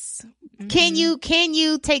 yes. Can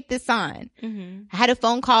you take this on? I had a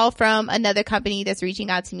phone call from another company that's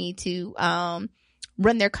reaching out to me to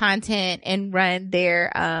run their content and run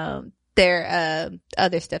their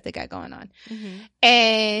other stuff they got going on.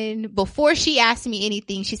 And before she asked me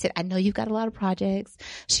anything, she said, I know you've got a lot of projects.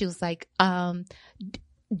 She was like,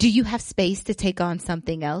 do you have space to take on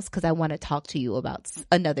something else? Cause I want to talk to you about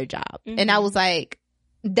another job. And I was like,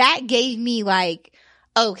 that gave me like,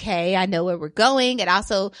 okay, I know where we're going. It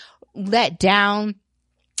also let down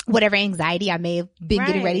whatever anxiety I may have been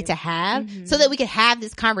getting ready to have so that we could have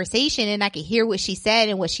this conversation and I could hear what she said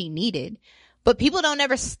and what she needed. But people don't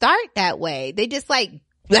ever start that way. They just like,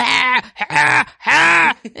 and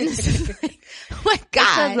it's like, oh my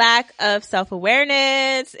God. It's a lack of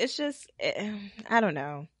self-awareness. It's just, I don't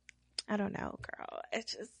know, girl.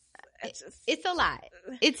 It's a lot.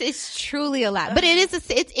 It's truly a lot, but it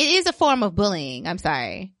is a form of bullying. I'm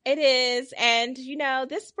sorry. It is. And you know,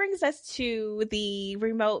 this brings us to the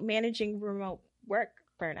managing remote work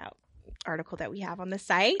burnout article that we have on the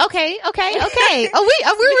site. Okay. Oh,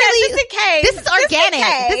 we're really, just in case. This is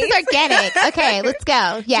organic. Okay, let's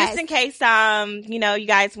go. Yes. Just in case, you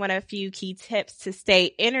guys want a few key tips to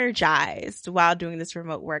stay energized while doing this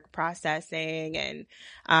remote work processing and,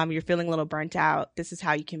 you're feeling a little burnt out. This is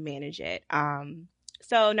how you can manage it.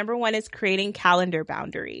 So number 1 is creating calendar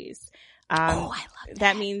boundaries. I love that.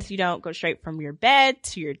 That means you don't go straight from your bed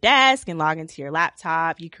to your desk and log into your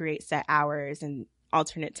laptop. You create set hours and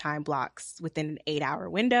alternate time blocks within an 8-hour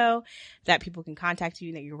window that people can contact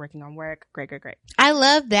you that you're working on work. Great. I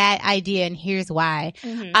love that idea, and here's why.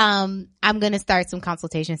 Mm-hmm. I'm going to start some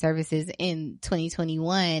consultation services in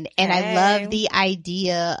 2021, and I love the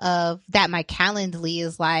idea of that. My Calendly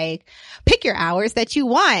is like, pick your hours that you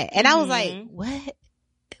want. And I was like,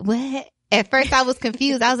 what? At first I was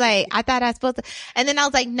confused. I was like, I thought I was supposed to. And then I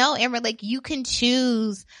was like, no, Amer, like you can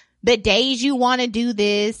choose the days you want to do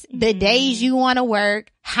this, the days you want to work,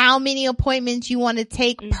 how many appointments you want to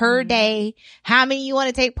take per day, how many you want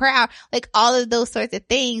to take per hour, like all of those sorts of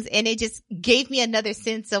things. And it just gave me another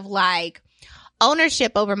sense of like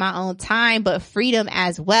ownership over my own time, but freedom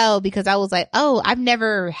as well, because I was like, oh, I've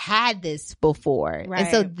never had this before. Right. And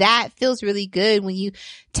so that feels really good when you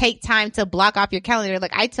take time to block off your calendar.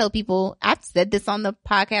 Like I tell people, I've said this on the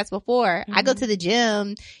podcast before, I go to the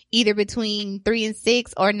gym either between 3 and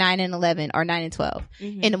 6 or 9 and 11 or 9 and 12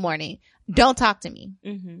 in the morning. Don't talk to me.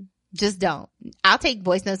 Just don't. I'll take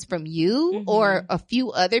voice notes from you or a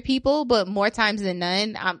few other people, but more times than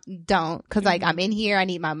none, don't. Cause like I'm in here. I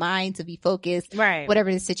need my mind to be focused. Right.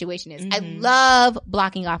 Whatever the situation is. I love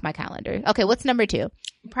blocking off my calendar. Okay. What's number 2?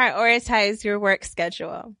 Prioritize your work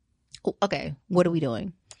schedule. Okay. What are we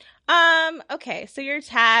doing? Okay. So your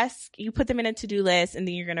task, you put them in a to-do list and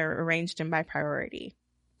then you're going to arrange them by priority.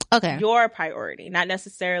 Okay. Your priority, not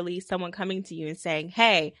necessarily someone coming to you and saying,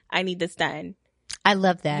 hey, I need this done. I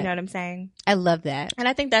love that. You know what I'm saying? I love that. And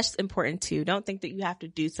I think that's important too. Don't think that you have to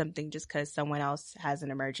do something just because someone else has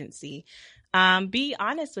an emergency. Be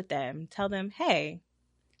honest with them. Tell them, hey,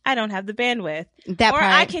 I don't have the bandwidth.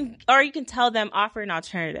 Or you can tell them, offer an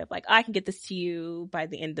alternative. Like, I can get this to you by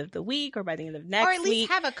the end of the week or by the end of next week. Or at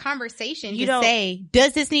least have a conversation. You don't say,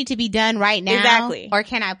 does this need to be done right now? Exactly. Or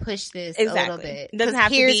can I push this a little bit? It doesn't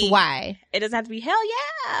have here's to be, why. It doesn't have to be, hell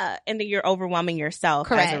yeah. And then you're overwhelming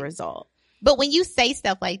yourself as a result. But when you say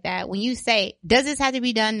stuff like that, when you say, does this have to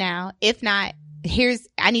be done now? If not,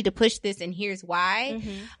 I need to push this and here's why.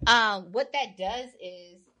 What that does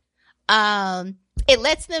is, it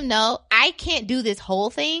lets them know I can't do this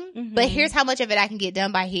whole thing, but here's how much of it I can get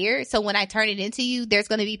done by here. So when I turn it into you, there's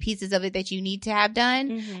going to be pieces of it that you need to have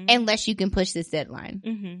done unless you can push this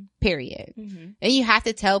deadline, period. And you have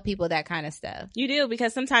to tell people that kind of stuff. You do,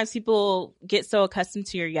 because sometimes people get so accustomed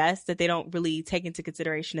to your yes that they don't really take into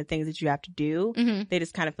consideration the things that you have to do. They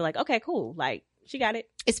just kind of feel like, okay, cool. Like, she got it.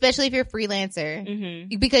 Especially if you're a freelancer,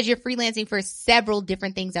 because you're freelancing for several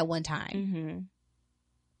different things at one time.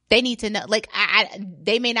 They need to know, like,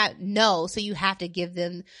 they may not know, so you do have to give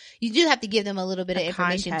them a little bit of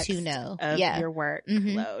information to know. Of your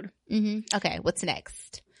workload. Okay, what's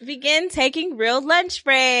next? Begin taking real lunch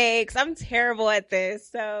breaks. I'm terrible at this,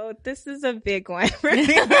 so this is a big one for me.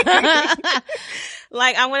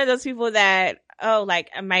 Like, I'm one of those people that,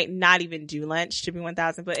 I might not even do lunch to be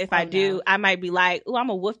 1,000, but if I do, I might be like, I'm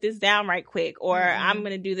gonna woof this down right quick, or I'm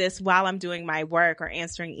gonna do this while I'm doing my work or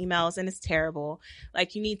answering emails, and it's terrible.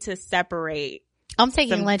 Like, you need to separate. I'm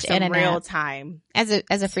taking lunch and a nap. Real time. As a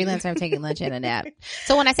freelancer, I'm taking lunch and a nap.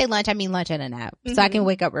 So when I say lunch, I mean lunch and a nap. So I can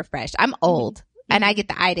wake up refreshed. I'm old and I get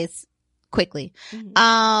the itis quickly. So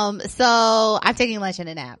I'm taking lunch and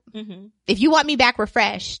a nap. If you want me back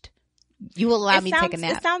refreshed, you will allow me to take a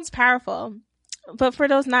nap. It sounds powerful. But for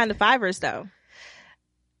those 9-to-5ers though.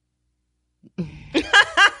 I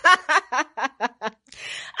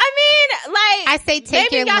mean, like, I say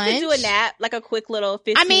take your lunch. Maybe y'all can do a nap, like a quick little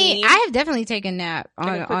 15. I mean, I have definitely taken a nap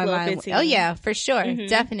on my 15. Oh yeah, for sure.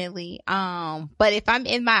 Definitely. But if I'm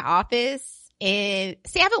in my office, I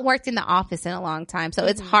haven't worked in the office in a long time, so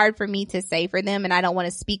it's hard for me to say for them, and I don't want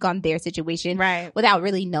to speak on their situation without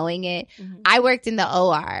really knowing it. I worked in the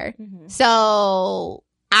OR. So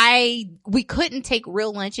we couldn't take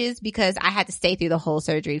real lunches because I had to stay through the whole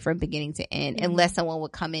surgery from beginning to end unless someone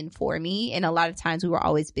would come in for me. And a lot of times we were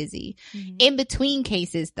always busy. In between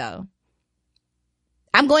cases though,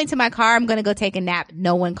 I'm going to my car. I'm going to go take a nap.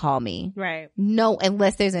 No one call me. Right. No,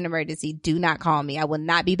 unless there's an emergency, do not call me. I will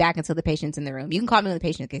not be back until the patient's in the room. You can call me when the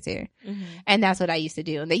patient gets here. And that's what I used to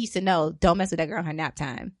do. And they used to know, don't mess with that girl on her nap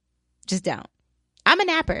time. Just don't. I'm a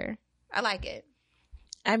napper. I like it.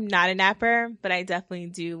 I'm not a napper, but I definitely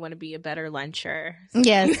do want to be a better luncher.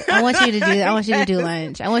 Yes, I want you to do. I want you to do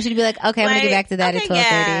lunch. I want you to be like, okay, I'm gonna get back to that at 12:30.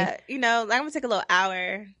 Yeah, you know, I'm gonna take a little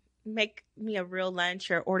hour, make me a real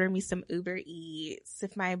lunch, or order me some Uber Eats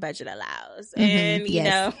if my budget allows, and you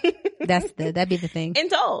know, that'd be the thing.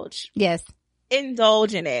 Indulge. Yes.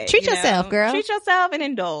 Indulge in it. Treat yourself, girl. Treat yourself and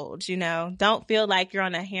indulge, you know. Don't feel like you're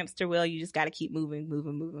on a hamster wheel. You just got to keep moving.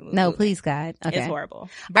 No, please, God. Okay. It's horrible.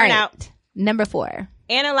 Burnout. Right. Number 4.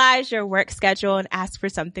 Analyze your work schedule and ask for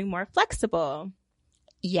something more flexible.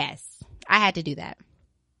 Yes. I had to do that.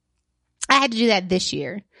 I had to do that this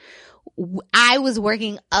year. I was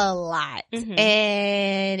working a lot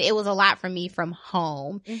and it was a lot for me from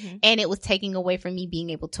home and it was taking away from me being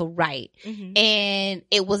able to write and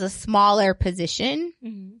it was a smaller position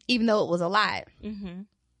even though it was a lot.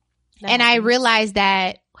 And I realized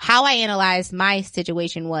that how I analyzed my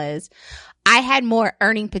situation was I had more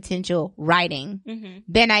earning potential writing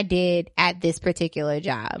than I did at this particular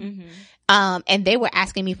job. And they were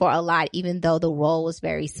asking me for a lot, even though the role was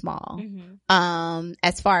very small,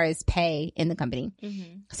 as far as pay in the company.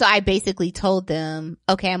 So I basically told them,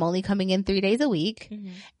 okay, I'm only coming in 3 days a week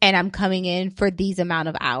and I'm coming in for these amount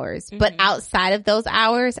of hours. But outside of those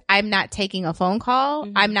hours, I'm not taking a phone call.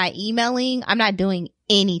 I'm not emailing. I'm not doing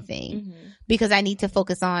anything because I need to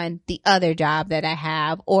focus on the other job that I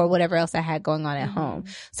have or whatever else I had going on at home.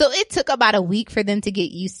 So it took about a week for them to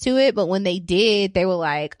get used to it. But when they did, they were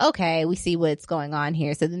like, okay, we see what's going on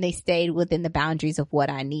here. So then they stayed within the boundaries of what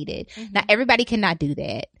I needed. Now, everybody cannot do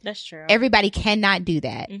that. That's true. Everybody cannot do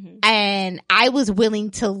that. And I was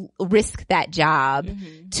willing to risk that job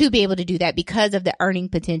to be able to do that because of the earning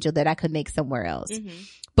potential that I could make somewhere else.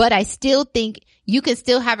 But I still think you can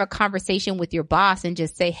still have a conversation with your boss and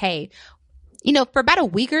just say, hey, you know, for about a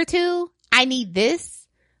week or two, I need this.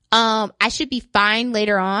 I should be fine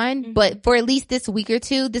later on, but for at least this week or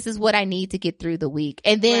two, this is what I need to get through the week.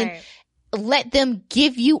 And then let them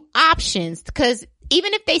give you options, because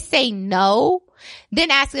even if they say no,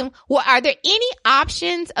 then ask them, well, are there any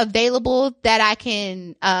options available that I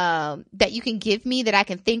can, that you can give me that I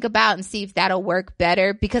can think about and see if that'll work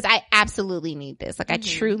better? Because I absolutely need this. Like I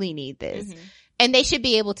truly need this. And they should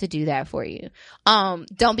be able to do that for you.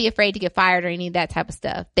 Don't be afraid to get fired or any of that type of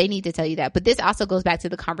stuff. They need to tell you that. But this also goes back to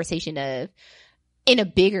the conversation of, in a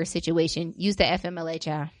bigger situation, use the FMLA,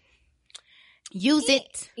 child. Use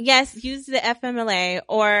it. Yes, use the FMLA.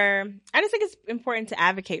 Or I just think it's important to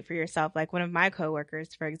advocate for yourself. Like one of my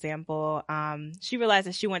coworkers, for example, she realized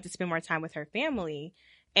that she wanted to spend more time with her family.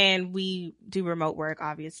 And we do remote work,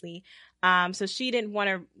 obviously. So she didn't want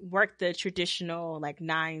to work the traditional like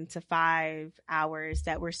 9 to 5 hours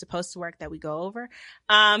that we're supposed to work that we go over.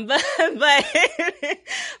 But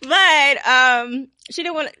she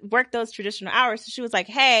didn't want to work those traditional hours. So she was like,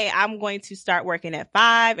 hey, I'm going to start working at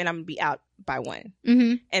 5 and I'm going to be out by 1.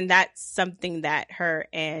 And that's something that her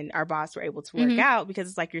and our boss were able to work out, because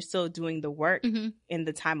it's like you're still doing the work in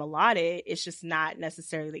the time allotted. It's just not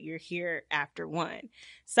necessarily that you're here after 1.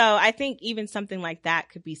 So I think even something like that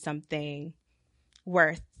could be something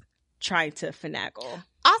worth trying to finagle.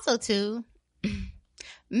 Also, too,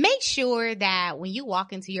 make sure that when you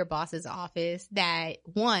walk into your boss's office that,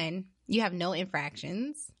 1, you have no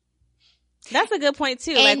infractions. That's a good point,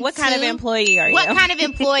 too. And like, what kind of employee are you? What kind of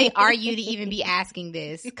employee are you to even be asking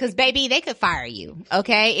this? Because, baby, they could fire you,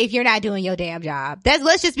 okay, if you're not doing your damn job.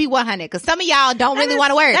 Let's just be 100, because some of y'all don't really want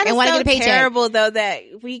to work and want to get a paycheck. That's terrible, though,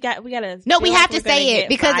 that we gotta. No, we have to say it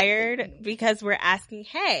because we're asking,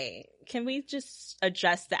 hey, can we just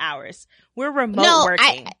adjust the hours? We're remote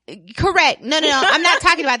working. Correct. No. I'm not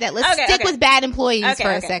talking about that. Let's stick with bad employees for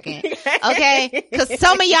a second. Okay? Because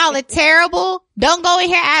some of y'all are terrible. Don't go in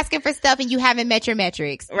here asking for stuff and you haven't met your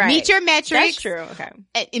metrics. Right. Meet your metrics. That's true. Okay.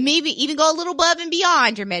 And maybe even go a little above and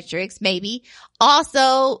beyond your metrics, maybe.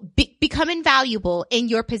 Also, become invaluable in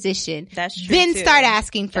your position. That's true. Then too. Start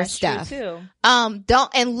asking for That's stuff. True too. Don't,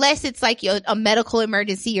 unless it's like a medical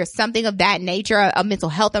emergency or something of that nature, a mental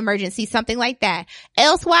health emergency, something like that.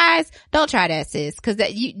 Elsewise, don't try that, sis, because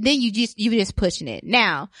you're just pushing it.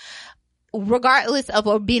 Now, regardless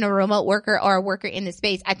of being a remote worker or a worker in the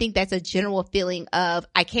space, I think that's a general feeling of,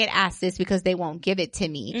 I can't ask this because they won't give it to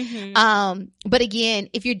me. But again,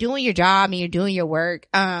 if you're doing your job and you're doing your work,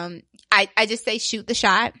 I just say shoot the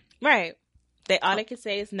shot. Right. All they can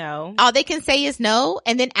say is no. All they can say is no,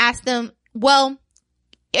 and then ask them, well,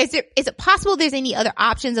 is it possible there's any other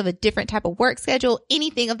options of a different type of work schedule,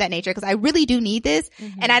 anything of that nature? Because I really do need this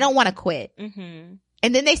and I don't want to quit. And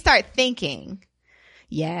then they start thinking,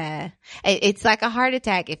 Yeah. It's like a heart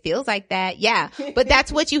attack. It feels like that. Yeah. But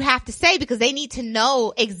that's what you have to say because they need to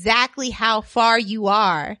know exactly how far you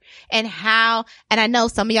are and I know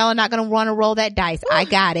some of y'all are not going to want to roll that dice. I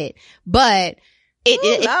got it. But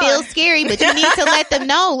it feels scary, but you need to let them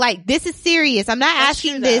know, like, this is serious. I'm not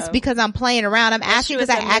asking this because I'm playing around. I'm asking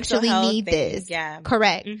because I actually need this. Yeah.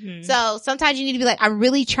 Correct. So sometimes you need to be like, I'm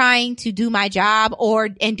really trying to do my job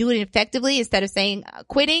and do it effectively instead of saying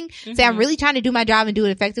quitting. Say, I'm really trying to do my job and do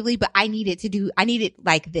it effectively, but I need it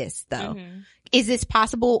like this though. Is this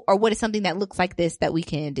possible, or what is something that looks like this that we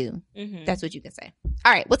can do? That's what you can say.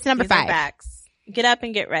 All right. What's number 5? Facts. Get up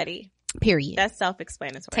and get ready. Period. That's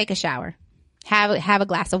self-explanatory. Take a shower. Have a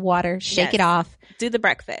glass of water. Shake it off. Do the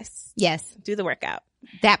breakfast. Yes. Do the workout.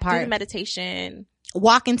 That part. Do the meditation.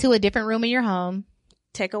 Walk into a different room in your home.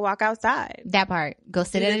 Take a walk outside. That part. Go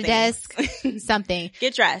sit at a desk. Something.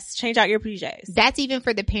 Get dressed. Change out your PJs. That's even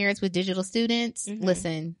for the parents with digital students.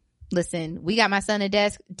 Listen. We got my son a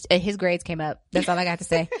desk. His grades came up. That's all I got to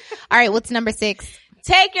say. All right. What's number 6?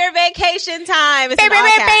 Take your vacation time. It's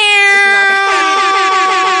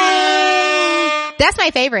That's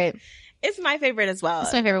my favorite. It's my favorite as well.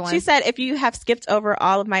 It's my favorite one. She said, if you have skipped over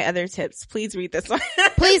all of my other tips, please read this one.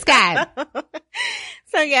 Please, God.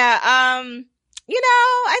 So yeah, I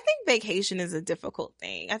think vacation is a difficult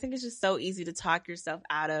thing. I think it's just so easy to talk yourself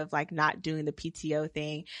out of like not doing the PTO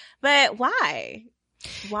thing. But why?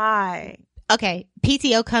 Okay.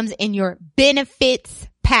 PTO comes in your benefits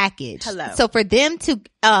package. Hello. So for them to,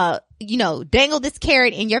 dangle this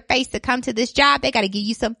carrot in your face to come to this job, they got to give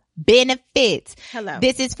you some benefits. Hello.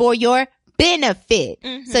 This is for your benefit.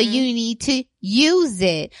 So you need to use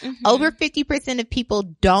it. Over 50% of people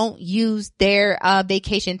don't use their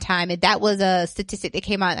vacation time. And that was a statistic that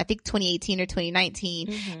came out, I think 2018 or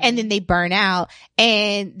 2019. And then they burn out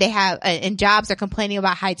and they have, and jobs are complaining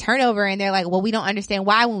about high turnover. And they're like, well, we don't understand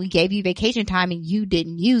why when we gave you vacation time and you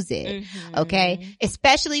didn't use it. Okay.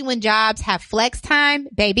 Especially when jobs have flex time,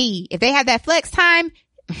 baby. If they have that flex time,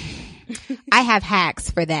 I have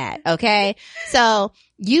hacks for that. Okay. So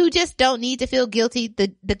you just don't need to feel guilty.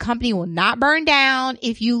 The company will not burn down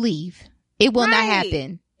if you leave. It will not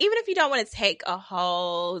happen. Even if you don't want to take a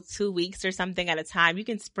whole 2 weeks or something at a time, you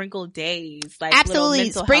can sprinkle days. Like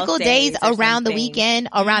absolutely. Sprinkle days around the weekend,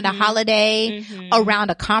 around a holiday, around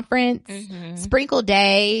a conference, sprinkle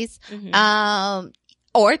days.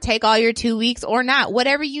 Or take all your 2 weeks or not,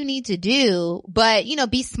 whatever you need to do. But,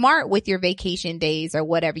 be smart with your vacation days or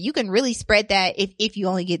whatever. You can really spread that if you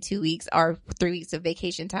only get 2 weeks or 3 weeks of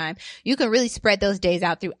vacation time. You can really spread those days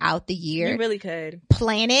out throughout the year. You really could.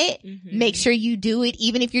 Plan it. Make sure you do it,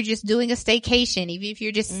 even if you're just doing a staycation, even if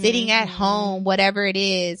you're just sitting at home, whatever it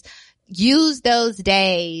is. Use those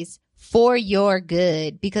days for your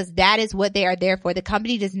good, because that is what they are there for. The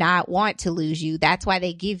company does not want to lose you. That's why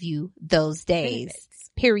they give you those days.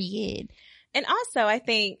 Period. And also, I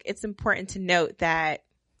think it's important to note that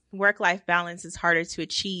work-life balance is harder to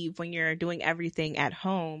achieve when you're doing everything at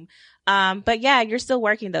home. But yeah, you're still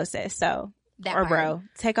working though, sis. So, bro,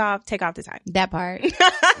 take off the time. That part.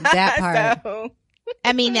 That part. So,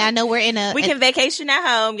 I mean, I know we can vacation at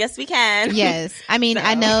home. Yes, we can. Yes. I mean,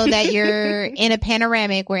 I know that you're in a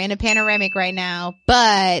panoramic. We're in a panoramic right now,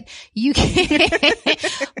 but you can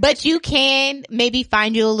maybe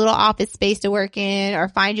find you a little office space to work in, or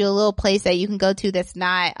find you a little place that you can go to that's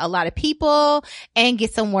not a lot of people and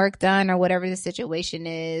get some work done, or whatever the situation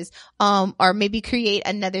is. Or maybe create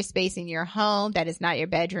another space in your home that is not your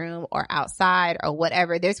bedroom or outside or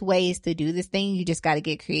whatever. There's ways to do this thing. You just got to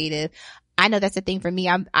get creative. I know that's the thing for me.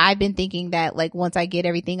 I've been thinking that like once I get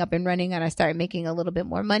everything up and running and I start making a little bit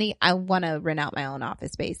more money, I want to rent out my own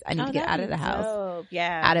office space. I need to get out of the house. Dope.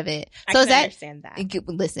 Yeah. Out of it. I So can understand that.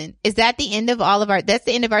 Listen, is that the end of that's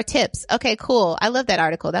the end of our tips? Okay, cool. I love that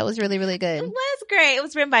article. That was really, really good. It was great. It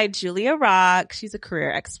was written by Julia Rock. She's a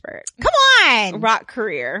career expert. Come on. Rock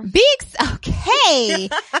career. Okay.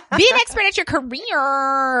 Be an expert at your career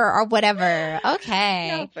or whatever.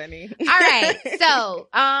 Okay. So funny. All right. So,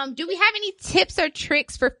 do we have any tips or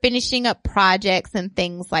tricks for finishing up projects and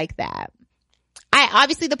things like that? I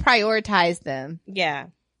obviously prioritize them. Yeah.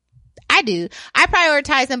 I do. I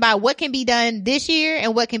prioritize them by what can be done this year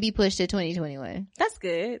and what can be pushed to 2021. That's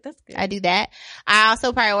good. I do that. I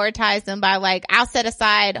also prioritize them by like, I'll set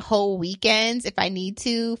aside whole weekends if I need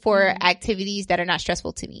to for activities that are not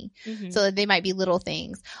stressful to me. So they might be little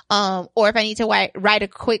things. Or if I need to write a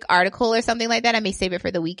quick article or something like that, I may save it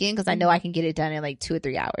for the weekend because I know I can get it done in like 2 or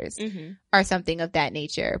 3 hours or something of that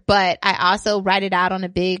nature. But I also write it out on a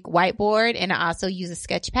big whiteboard, and I also use a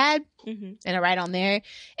sketch pad. And I write on there,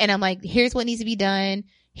 and I'm like, here's what needs to be done.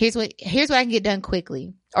 here's what I can get done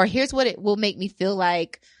quickly, or here's what it will make me feel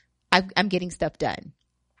like I'm getting stuff done.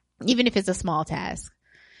 Even if it's a small task,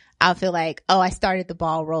 I'll feel like, oh, I started the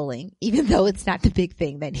ball rolling, even though it's not the big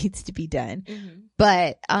thing that needs to be done.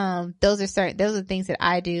 But those are things that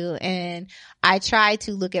I do, and I try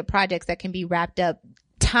to look at projects that can be wrapped up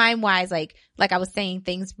time wise, like I was saying,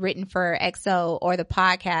 things written for XO or the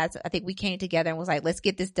podcast. I think we came together and was like, let's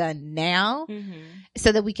get this done now,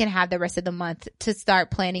 so that we can have the rest of the month to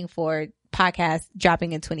start planning for podcast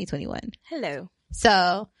dropping in 2021. Hello.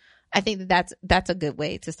 So I think that's a good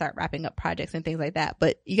way to start wrapping up projects and things like that.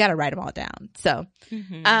 But you got to write them all down. So,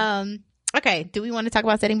 okay. Do we want to talk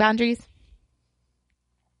about setting boundaries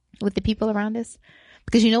with the people around us?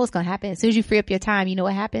 Because you know what's going to happen. As soon as you free up your time, you know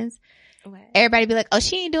what happens? What? Everybody be like, oh,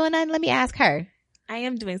 she ain't doing nothing. Let me ask her. I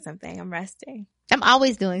am doing something. I'm resting. I'm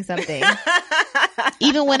always doing something.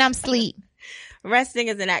 Even when I'm asleep. Resting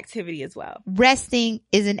is an activity as well. Resting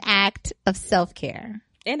is an act of self-care.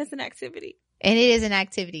 And it's an activity. And it is an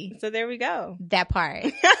activity. So there we go. That part.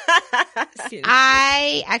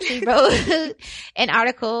 I actually wrote an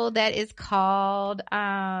article that is called,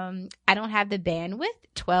 I don't have the bandwidth,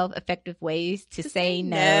 12 effective ways to say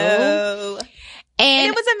no. And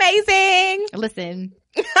it was amazing. Listen,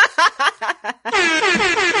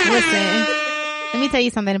 let me tell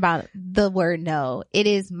you something about the word no. It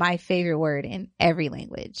is my favorite word in every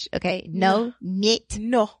language. Okay. No. Nit.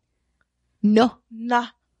 No. No. Nah.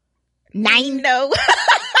 Nine. No.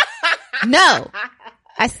 No.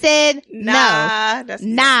 I said nah, no.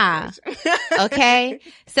 Nah. Okay.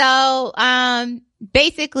 So,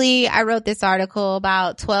 basically I wrote this article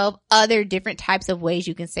about 12 other different types of ways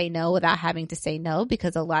you can say no without having to say no,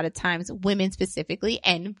 because a lot of times women specifically,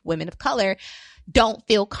 and women of color, don't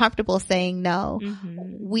feel comfortable saying no.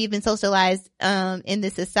 We've been socialized in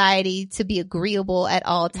this society to be agreeable at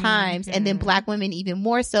all times, and then Black women even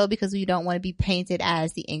more so, because we don't want to be painted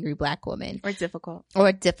as the angry Black woman or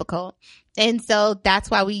difficult. And so that's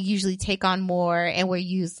why we usually take on more, and we're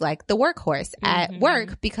used like the workhorse at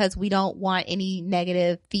work, because we don't want any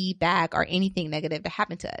negative feedback or anything negative to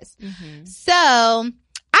happen to us. So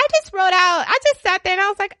I just sat there and I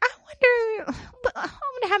was like, I wonder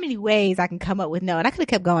how many ways I can come up with no. And I could have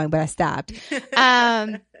kept going, but I stopped.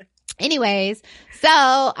 Anyways, so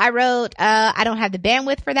I wrote, I don't have the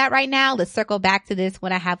bandwidth for that right now. Let's circle back to this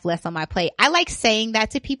when I have less on my plate. I like saying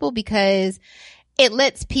that to people because it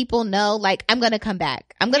lets people know, like, I'm going to come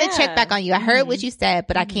back. I'm going to check back on you. I heard what you said,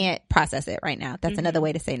 but I can't process it right now. That's another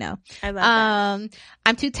way to say no. I love that.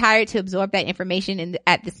 I'm too tired to absorb that information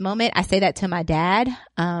at this moment. I say that to my dad,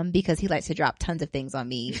 because he likes to drop tons of things on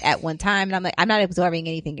me at one time. And I'm like, I'm not absorbing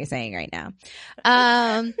anything you're saying right now.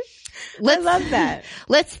 I love that.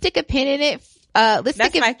 Let's stick a pin in it.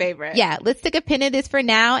 That's my favorite. Yeah. Let's stick a pin in this for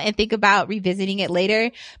now and think about revisiting it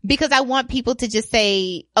later, because I want people to just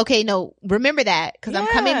say, okay, no, remember that, because I'm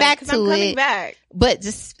coming back to it. But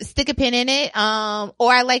just stick a pin in it.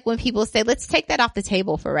 Or I like when people say, let's take that off the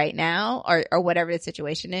table for right now, or whatever the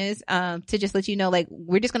situation is, to just let you know, like,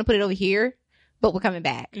 we're just going to put it over here, but we're coming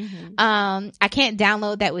back. I can't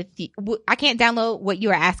download that with you. I can't download what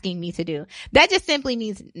you are asking me to do. That just simply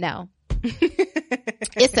means no.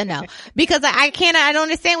 It's a no, because I don't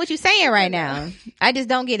understand what you're saying right now. I just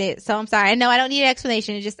don't get it. So I'm sorry. I know I don't need an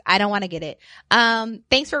explanation. It's just, I don't want to get it.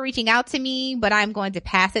 Thanks for reaching out to me, but I'm going to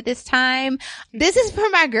pass at this time. This is for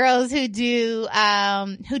my girls who do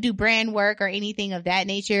brand work or anything of that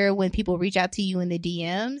nature. When people reach out to you in the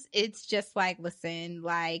DMs, it's just like, listen,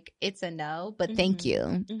 like, it's a no, but thank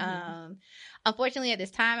you. Unfortunately, at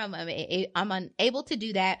this time, I'm unable to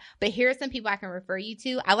do that, but here are some people I can refer you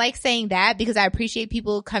to. I like saying that because I appreciate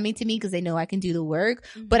people coming to me because they know I can do the work,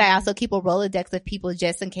 but I also keep a Rolodex of people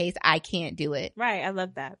just in case I can't do it. Right. I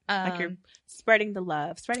love that. Like, you're spreading the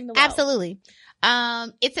love, spreading the wealth. Absolutely.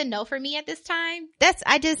 It's a no for me at this time. It's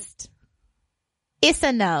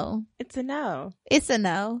a no. It's a no. It's a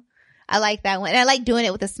no. I like that one. And I like doing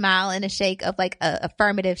it with a smile and a shake of, like, a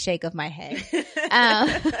affirmative shake of my head.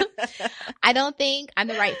 I don't think I'm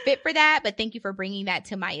the right fit for that, but thank you for bringing that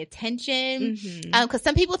to my attention. Cause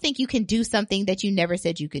some people think you can do something that you never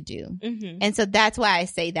said you could do. And so that's why I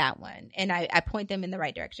say that one. And I point them in the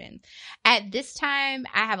right direction. At this time,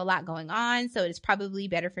 I have a lot going on. So it's probably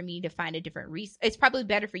better for me to find a different it's probably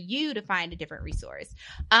better for you to find a different resource.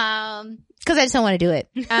 Cause I just don't want to do it.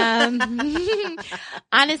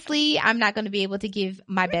 Honestly, I'm not going to be able to give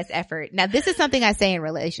my best effort. Now, this is something I say in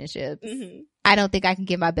relationships. I don't think I can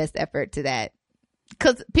give my best effort to that,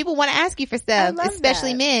 because people want to ask you for stuff,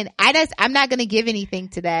 especially men. I'm not going to give anything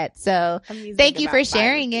to that. So thank you for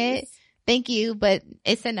sharing it. Thank you, but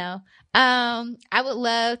it's a no. I would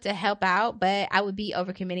love to help out, but I would be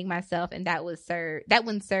overcommitting myself, and that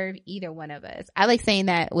wouldn't serve either one of us. I like saying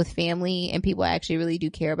that with family and people I actually really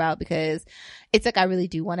do care about, because it's like I really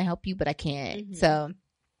do want to help you, but I can't. Mm-hmm. So,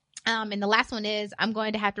 and the last one is I'm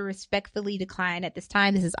going to have to respectfully decline at this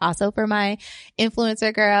time. This is also for my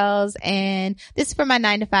influencer girls, and this is for my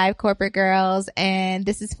 9-to-5 corporate girls, and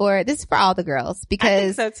this is for all the girls,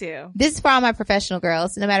 because I think so too. This is for all my professional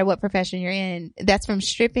girls, no matter what profession you're in. That's from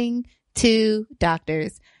stripping to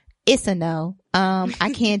doctors. It's a no.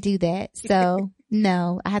 I can't do that. So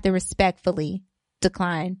no, I have to respectfully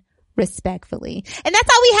decline. Respectfully. And that's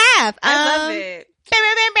all we have. I love it.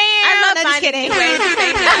 I love finding ways to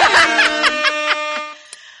say no.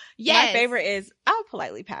 Yes. My favorite is I'll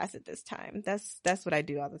politely pass it this time. That's what I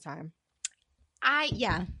do all the time.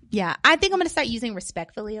 Yeah. I think I'm going to start using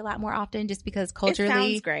respectfully a lot more often, just because culturally, it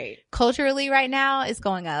sounds great. Culturally right now it's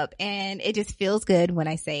going up, and it just feels good when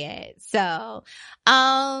I say it. So,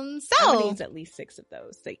 I'm going to use at least 6 of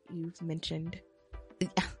those that you've mentioned.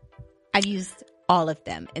 I've used all of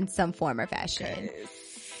them in some form or fashion.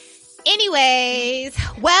 Anyways,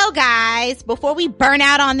 well guys, before we burn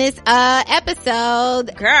out on this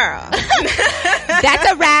episode, girl,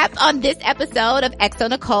 that's a wrap on this episode of XO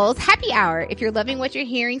Nicole's Happy Hour. If you're loving what you're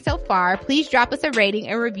hearing so far, please drop us a rating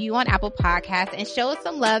and review on Apple Podcasts, and show us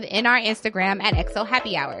some love in our Instagram at XO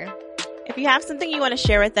Happy Hour. If you have something you want to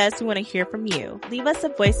share with us, we want to hear from you. Leave us a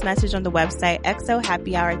voice message on the website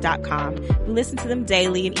xohappyhour.com. We listen to them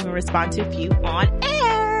daily and even respond to a few on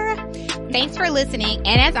air. Thanks for listening,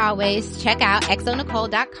 and as always, check out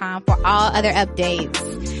xonicole.com for all other updates.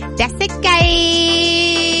 That's it,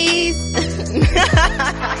 guys.